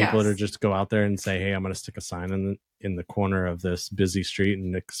 That people that just go out there and say, hey, I'm going to stick a sign in the corner of this busy street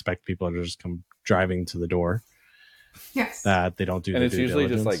and expect people to just come driving to the door. Yes. That they don't do and the it's due usually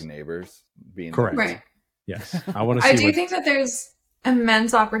diligence. just like neighbors being correct. There. Right. Yes. I do think that there's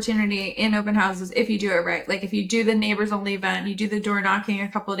immense opportunity in open houses if you do it right. Like, if you do the neighbors only event, you do the door knocking a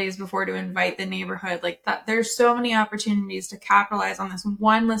couple of days before to invite the neighborhood, like that. There's so many opportunities to capitalize on this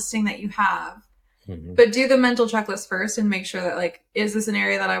one listing that you have But do the mental checklist first and make sure that, like, is this an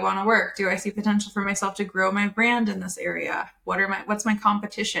area that I want to work? Do I see potential for myself to grow my brand in this area? What's my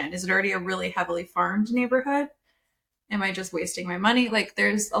competition? Is it already a really heavily farmed neighborhood? Am I just wasting my money? Like,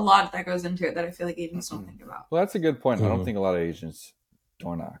 there's a lot that goes into it that I feel like agents don't think about. Well, that's a good point. I don't think a lot of agents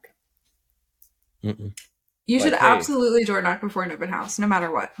door knock. You should absolutely door knock before an open house, no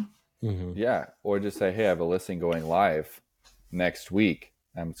matter what. Yeah. Or just say, hey, I have a listing going live next week.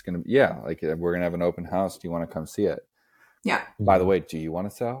 It's going to, like, we're going to have an open house. Do you want to come see it? Yeah. By the way, do you want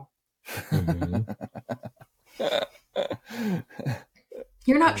to sell?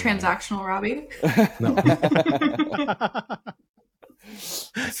 You're not transactional, Robby. No.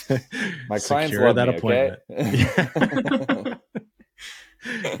 My clients love that appointment. Okay?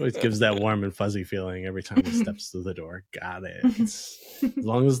 Always gives that warm and fuzzy feeling every time he steps through the door. Got it. As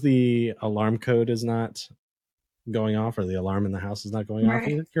long as the alarm code is not going off, or the alarm in the house is not going off,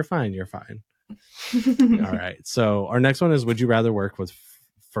 you're fine. You're fine. All right. So our next one is: would you rather work with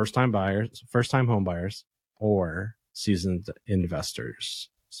first-time home buyers, or seasoned investors?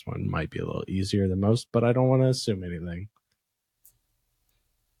 This one might be a little easier than most, but I don't want to assume anything.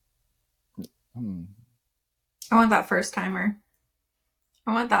 I want that first timer.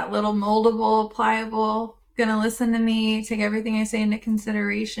 I want that little moldable, pliable, gonna listen to me, take everything I say into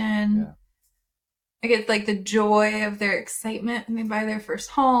consideration. Yeah. I get like the joy of their excitement when they buy their first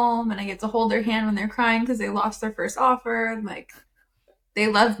home, and I get to hold their hand when they're crying because they lost their first offer. And like, they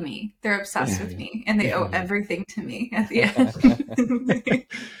love me. They're obsessed with me, and they owe everything to me at the end.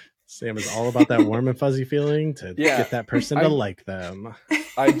 Sam is all about that warm and fuzzy feeling to get that person to like them.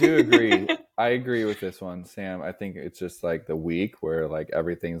 I do agree. I agree with this one, Sam. I think it's just like the week where like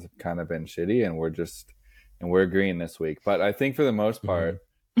everything's kind of been shitty, and we're agreeing this week. But I think for the most part,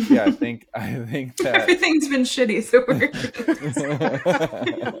 I think that everything's been shitty, so we're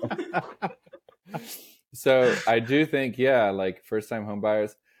So I do think, like first time home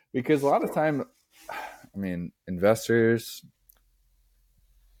buyers, because a lot of time, I mean, investors,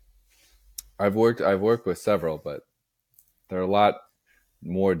 I've worked with several, but they're a lot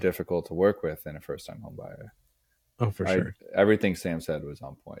more difficult to work with than a first time home buyer. Oh, for sure. Everything Sam said was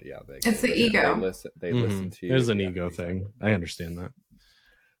on point. Yeah. It's the ego. They listen to you. There's an ego thing. I understand that.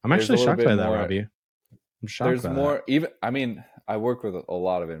 I'm actually shocked by that, Robby. I'm shocked by that. Even, I mean, I work with a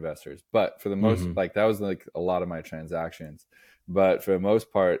lot of investors, but for the most, like that was like a lot of my transactions, but for the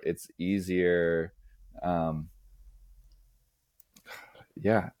most part, it's easier. I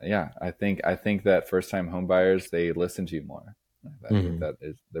think that first time home buyers, they listen to you more. I think that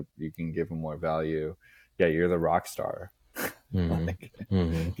is you can give them more value. Yeah. You're the rock star.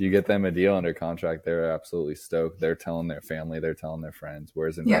 If you get them a deal under contract, they're absolutely stoked. They're telling their family, they're telling their friends,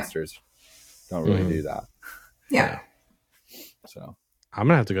 whereas investors don't really do that. Yeah. So I'm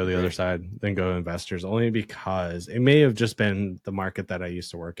gonna have to go the other side than go investors, only because it may have just been the market that I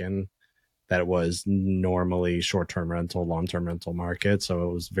used to work in, that it was normally short-term rental, long-term rental market. So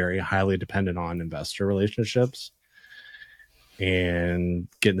it was very highly dependent on investor relationships and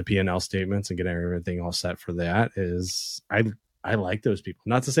getting the P&L statements and getting everything all set for that. Is I like those people.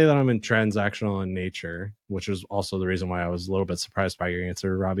 Not to say that I'm in transactional in nature, which was also the reason why I was a little bit surprised by your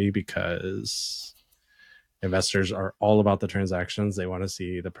answer, Robby, because investors are all about the transactions. They want to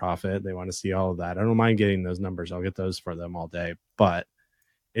see the profit. They want to see all of that. I don't mind getting those numbers. I'll get those for them all day, but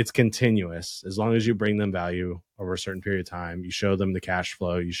it's continuous. As long as you bring them value over a certain period of time, you show them the cash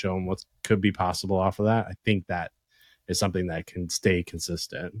flow, you show them what could be possible off of that. I think that is something that can stay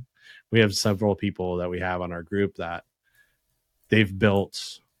consistent. We have several people that we have on our group that they've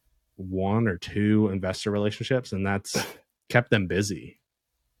built one or two investor relationships, and that's kept them busy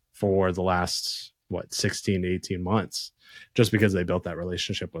for the last 16 to 18 months, just because they built that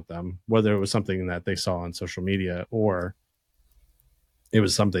relationship with them, whether it was something that they saw on social media or it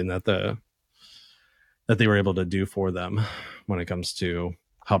was something that they were able to do for them when it comes to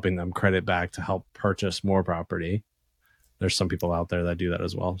helping them credit back to help purchase more property. There's some people out there that do that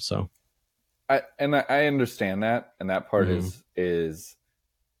as well. So I understand that. And that part is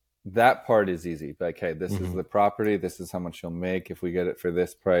that part is easy. Like, hey, this is the property. This is how much you'll make if we get it for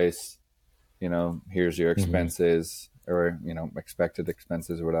this price. Here's your expenses or, expected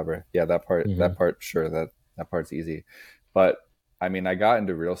expenses or whatever. Yeah, that part, sure. That part's easy. But I mean, I got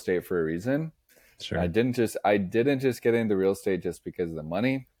into real estate for a reason. Sure. I didn't just get into real estate just because of the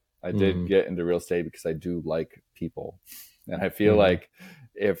money. I did get into real estate because I do like people. And I feel like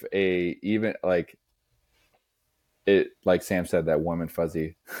if like Sam said, that warm and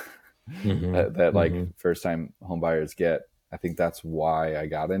fuzzy that like first time home buyers get, I think that's why I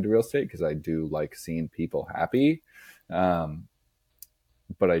got into real estate, because I do like seeing people happy. But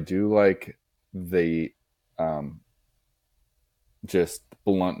I do like the just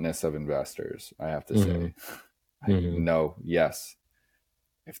bluntness of investors, I have to say. No, yes.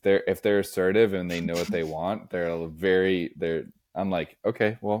 If they're assertive and they know what they want, I'm like,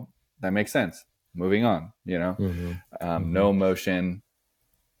 okay, well, that makes sense. Moving on, no emotion,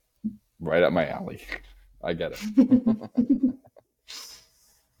 right up my alley. I get it.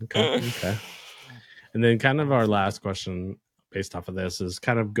 Okay. And then kind of our last question based off of this is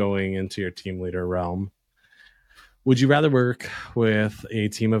kind of going into your team leader realm. Would you rather work with a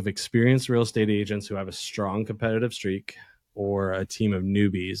team of experienced real estate agents who have a strong competitive streak, or a team of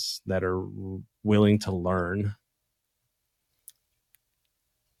newbies that are willing to learn?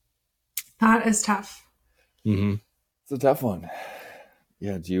 That is tough. It's a tough one.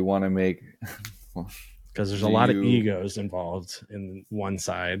 Yeah. Do you want to make... Because there's a lot of egos involved in one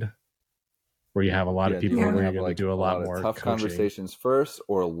side, where you have a lot of people who are going to do a lot more tough coaching. Conversations first,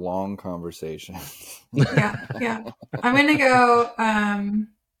 or long conversations? Yeah. I'm going to go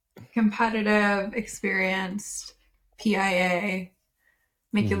competitive, experienced, PIA,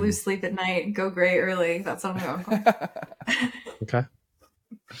 make you lose sleep at night, go gray early. That's what I'm going for. Okay.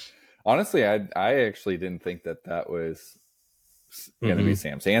 Honestly, I actually didn't think that was going to be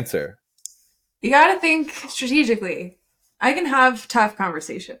Sam's answer. You got to think strategically. I can have tough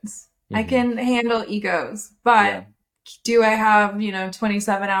conversations. I can handle egos, but do I have,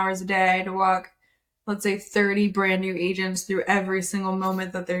 27 hours a day to walk, let's say 30 brand new agents through every single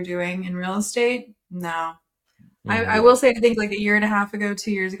moment that they're doing in real estate? No. I will say, I think like a year and a half ago, 2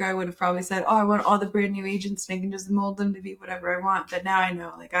 years ago, I would have probably said, I want all the brand new agents and I can just mold them to be whatever I want. But now I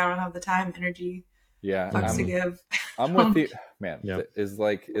know, like, I don't have the time, energy, fucks to give. I'm with you, man. Yep. Is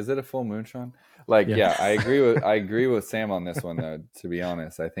it a full moon, Sean? I agree with Sam on this one, though. To be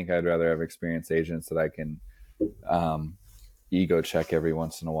honest, I think I'd rather have experienced agents that I can ego check every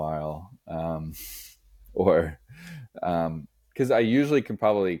once in a while, because I usually can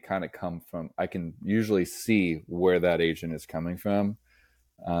probably kind of I can usually see where that agent is coming from,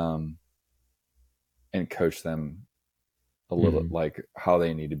 and coach them a little, like how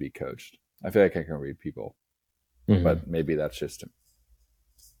they need to be coached. I feel like I can read people, but maybe that's just,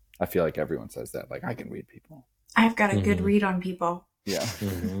 I feel like everyone says that, like, I can read people. I've got a good read on people. Yeah.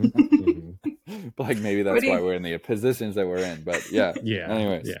 Like, maybe that's why we're in the positions that we're in, but yeah.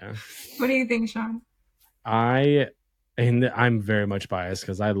 Anyways. Yeah. What do you think, Sean? I'm very much biased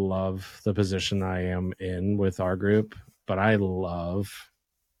because I love the position I am in with our group, but I love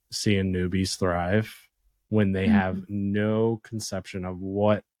seeing newbies thrive when they have no conception of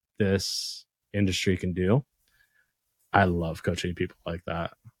what this industry can do. I love coaching people like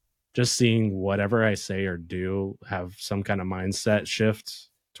that. Just seeing whatever I say or do have some kind of mindset shift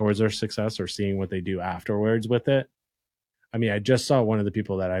towards their success, or seeing what they do afterwards with it. I mean, I just saw one of the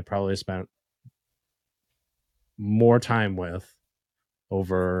people that I probably spent more time with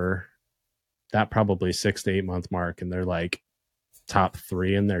over that probably 6 to 8 month mark, and they're like top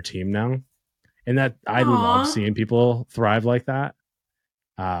 3 in their team now. And that I love seeing people thrive like that.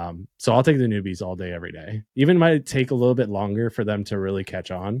 So I'll take the newbies all day, every day. Even might take a little bit longer for them to really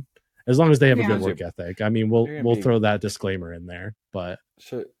catch on, as long as they have a good work ethic. I mean, we'll throw that disclaimer in there, but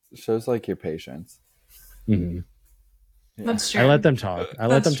shows like your patience. That's true. I let them talk.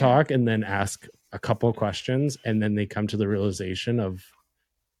 Let them talk, and then ask a couple questions, and then they come to the realization of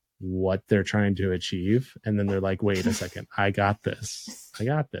what they're trying to achieve, and then they're like, wait a second, I got this.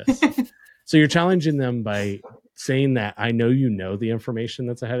 So you're challenging them by saying that I know you know the information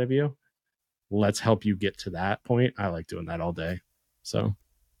that's ahead of you. Let's help you get to that point. I like doing that all day. So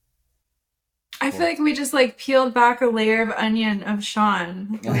I feel like we just like peeled back a layer of onion of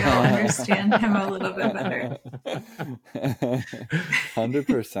Sean. We all understand him a little bit better.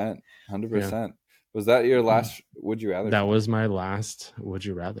 100%. Yeah. Was that your last would you rather? That was my last would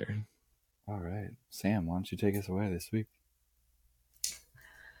you rather. All right. Sam, why don't you take us away this week?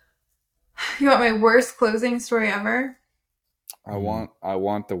 You want my worst closing story ever? I want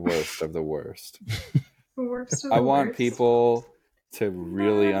the worst of the worst. The worst of I want people to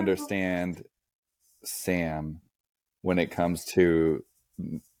really understand Sam when it comes to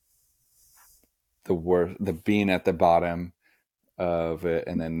the being at the bottom of it,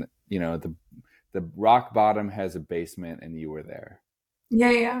 and then the rock bottom has a basement and you were there.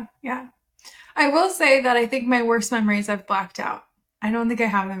 Yeah. I will say that I think my worst memories I've blacked out. I don't think I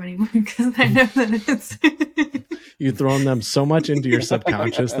have them anymore because I know that it's you've thrown them so much into your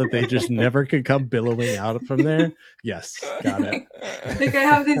subconscious that they just never could come billowing out from there. Yes, got it. Like I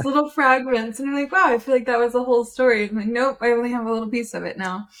have these little fragments, and I'm like, wow, I feel like that was a whole story. I'm like, nope, I only have a little piece of it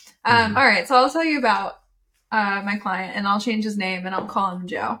now. All right, so I'll tell you about my client, and I'll change his name, and I'll call him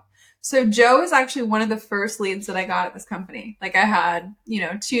Joe. So Joe is actually one of the first leads that I got at this company. Like I had,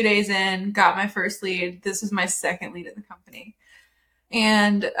 2 days in, got my first lead. This was my second lead at the company.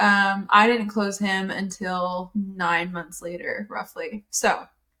 And I didn't close him until 9 months later, roughly. So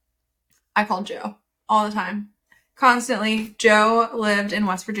I called Joe all the time, constantly. Joe lived in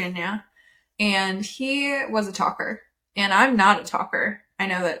West Virginia, and he was a talker. And I'm not a talker. I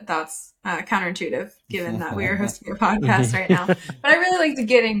know that that's counterintuitive, given that we are hosting a podcast right now. But I really like to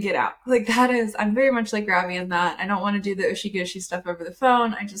get in, get out. Like I'm very much like Robby in that. I don't want to do the ushy-gushy stuff over the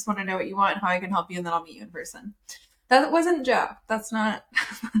phone. I just want to know what you want and how I can help you, and then I'll meet you in person. That wasn't Joe. That's not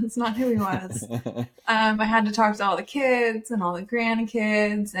who he was. I had to talk to all the kids and all the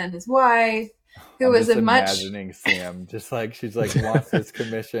grandkids and his wife, who was a imagining Sam, just like she's like wants his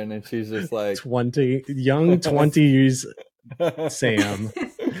commission, and she's just like 20s Sam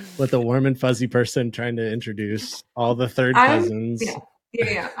with a warm and fuzzy person trying to introduce all the third cousins.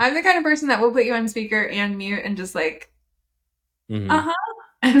 Yeah. I'm the kind of person that will put you on speaker and mute and just like, and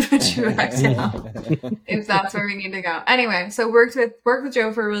put you back down if that's where we need to go. Anyway, so worked with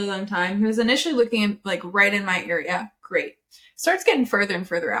Joe for a really long time. He was initially looking like right in my area. Great. Starts getting further and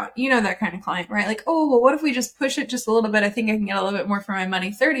further out. You know that kind of client, right? Like, oh, well, what if we just push it just a little bit? I think I can get a little bit more for my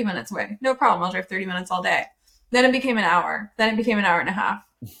money. 30 minutes away. No problem. I'll drive 30 minutes all day. Then it became an hour. Then it became an hour and a half.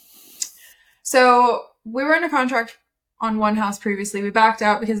 So we were under contract on one house previously. We backed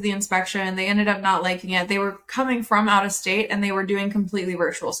out because of the inspection. They ended up not liking it. They were coming from out of state, and they were doing completely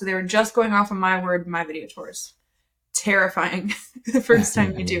virtual. So they were just going off of my word, my video tours. Terrifying the first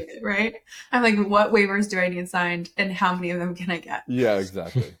time you do it, right? I'm like, what waivers do I need signed, and how many of them can I get? Yeah,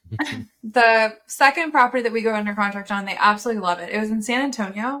 exactly. The second property that we go under contract on, they absolutely love it. It was in San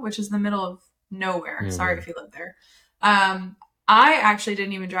Antonio, which is the middle of nowhere. Sorry if you live there. I actually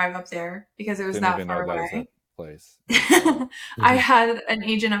didn't even drive up there because it was that far away. Place. I had an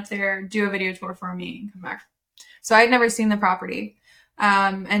agent up there do a video tour for me and come back. So I had never seen the property,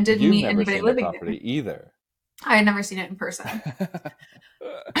 and didn't meet anybody living there either. I had never seen it in person.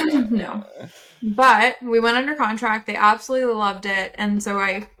 No. But we went under contract. They absolutely loved it. And so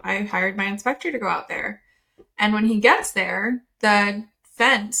I hired my inspector to go out there. And when he gets there, the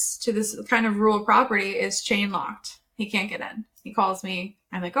fence to this kind of rural property is chain locked. He can't get in. He calls me.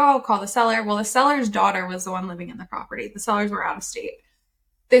 I'm like, oh, I'll call the seller. Well, the seller's daughter was the one living in the property. The sellers were out of state.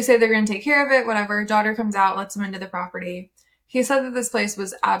 They say they're going to take care of it, whatever. Daughter comes out, lets him into the property. He said that this place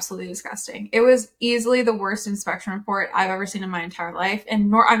was absolutely disgusting. It was easily the worst inspection report I've ever seen in my entire life.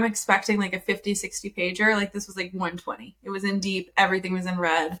 And I'm expecting like a 50, 60 pager. Like this was like 120. It was in deep. Everything was in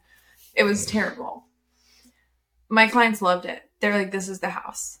red. It was terrible. My clients loved it. They're like, this is the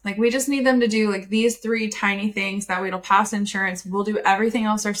house. Like, we just need them to do like these 3 tiny things. That way it'll pass insurance. We'll do everything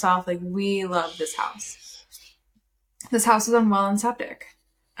else ourselves. Like, we love this house. This house was on well and septic.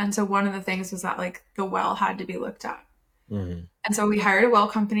 And so one of the things was that like the well had to be looked at. Mm-hmm. And so we hired a well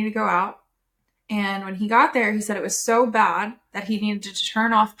company to go out. And when he got there, he said it was so bad that he needed to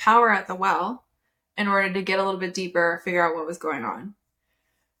turn off power at the well in order to get a little bit deeper, figure out what was going on.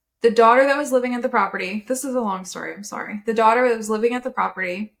 The daughter that was living at the property, this is a long story, I'm sorry. The daughter that was living at the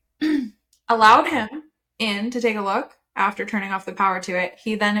property allowed him in to take a look after turning off the power to it.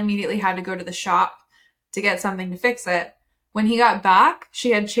 He then immediately had to go to the shop to get something to fix it. When he got back,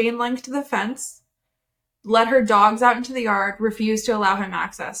 she had chain linked to the fence, let her dogs out into the yard, refused to allow him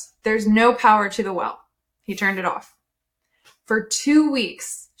access. There's no power to the well. He turned it off. For 2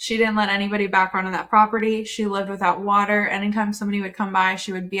 weeks, she didn't let anybody back onto that property. She lived without water. Anytime somebody would come by,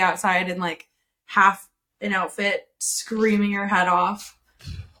 she would be outside in like half an outfit, screaming her head off.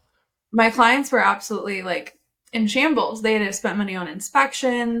 My clients were absolutely like in shambles. They had to spend money on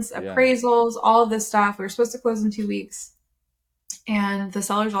inspections, appraisals, all of this stuff. We were supposed to close in 2 weeks. And the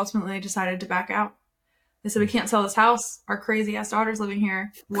sellers ultimately decided to back out. They said, we can't sell this house. Our crazy ass daughter's living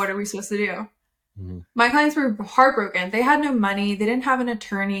here. What are we supposed to do? Mm-hmm. My clients were heartbroken. They had no money. They didn't have an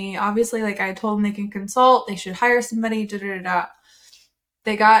attorney. Obviously, like I told them they can consult. They should hire somebody.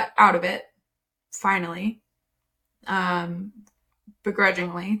 They got out of it, finally.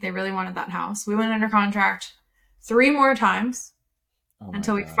 Begrudgingly. They really wanted that house. We went under contract 3 more times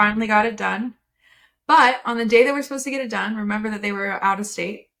until we finally got it done. But on the day that we're supposed to get it done, remember that they were out of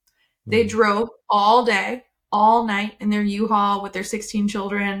state. They drove all day, all night in their U-Haul with their 16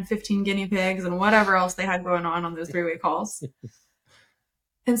 children, 15 guinea pigs, and whatever else they had going on those 3-way calls.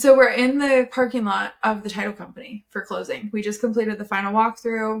 And so we're in the parking lot of the title company for closing. We just completed the final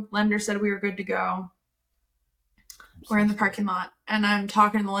walkthrough. Lender said we were good to go. We're in the parking lot, and I'm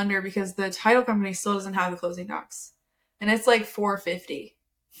talking to the lender because the title company still doesn't have the closing docs. And it's like $450.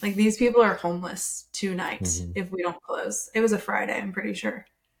 Like, these people are homeless 2 nights if we don't close. It was a Friday, I'm pretty sure.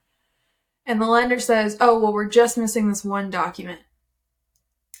 And the lender says, oh, well, we're just missing this one document.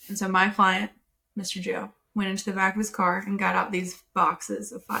 And so my client, Mr. Joe, went into the back of his car and got out these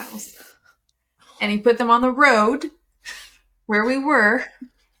boxes of files. And he put them on the road where we were,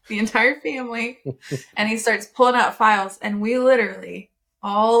 the entire family, and he starts pulling out files. And we literally,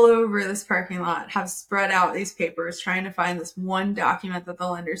 all over this parking lot, have spread out these papers trying to find this one document that the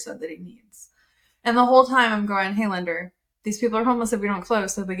lender said that he needs. And the whole time I'm going, hey, lender, these people are homeless if we don't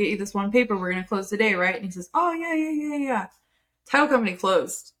close. So if we get you this one paper, we're going to close today, right? And he says, oh, yeah. Title company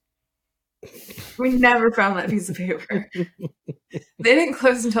closed. We never found that piece of paper. They didn't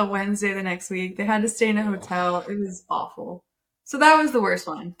close until Wednesday the next week. They had to stay in a hotel. It was awful. So that was the worst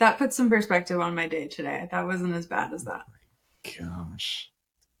one. That puts some perspective on my day today. That wasn't as bad as that. Gosh.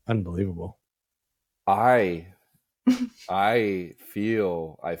 Unbelievable. I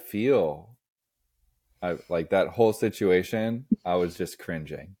feel like that whole situation, I was just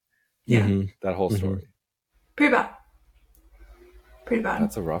cringing. Yeah. That whole story. Pretty bad.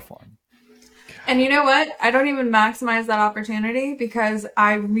 That's a rough one. And you know what? I don't even maximize that opportunity because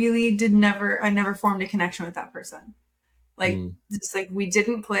I really I never formed a connection with that person. Like, just like we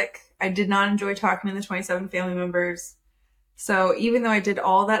didn't click. I did not enjoy talking to the 27 family members. So even though I did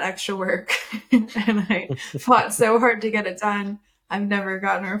all that extra work and I fought so hard to get it done, I've never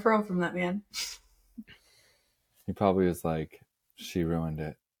gotten a referral from that man. He probably was like, she ruined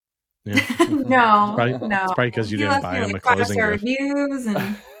it. Yeah. No. It's probably because you didn't buy him a closing gift. Reviews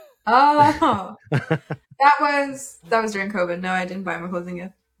and that was during COVID. No, I didn't buy him a closing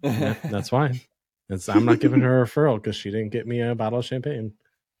gift. Yeah, that's fine. I'm not giving her a referral because she didn't get me a bottle of champagne.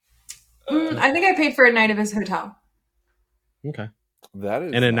 I think I paid for a night of his hotel. Okay. That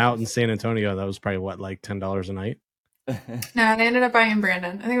is. And then out in San Antonio, that was probably what, like $10 a night? No, they ended up buying in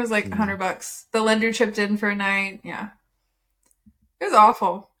Brandon. I think it was like $100. The lender chipped in for a night. Yeah. It was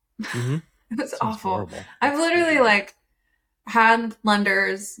awful. It was awful. Horrible. I've literally had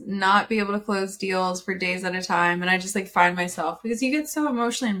lenders not be able to close deals for days at a time, and I just find myself, because you get so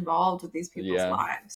emotionally involved with these people's lives.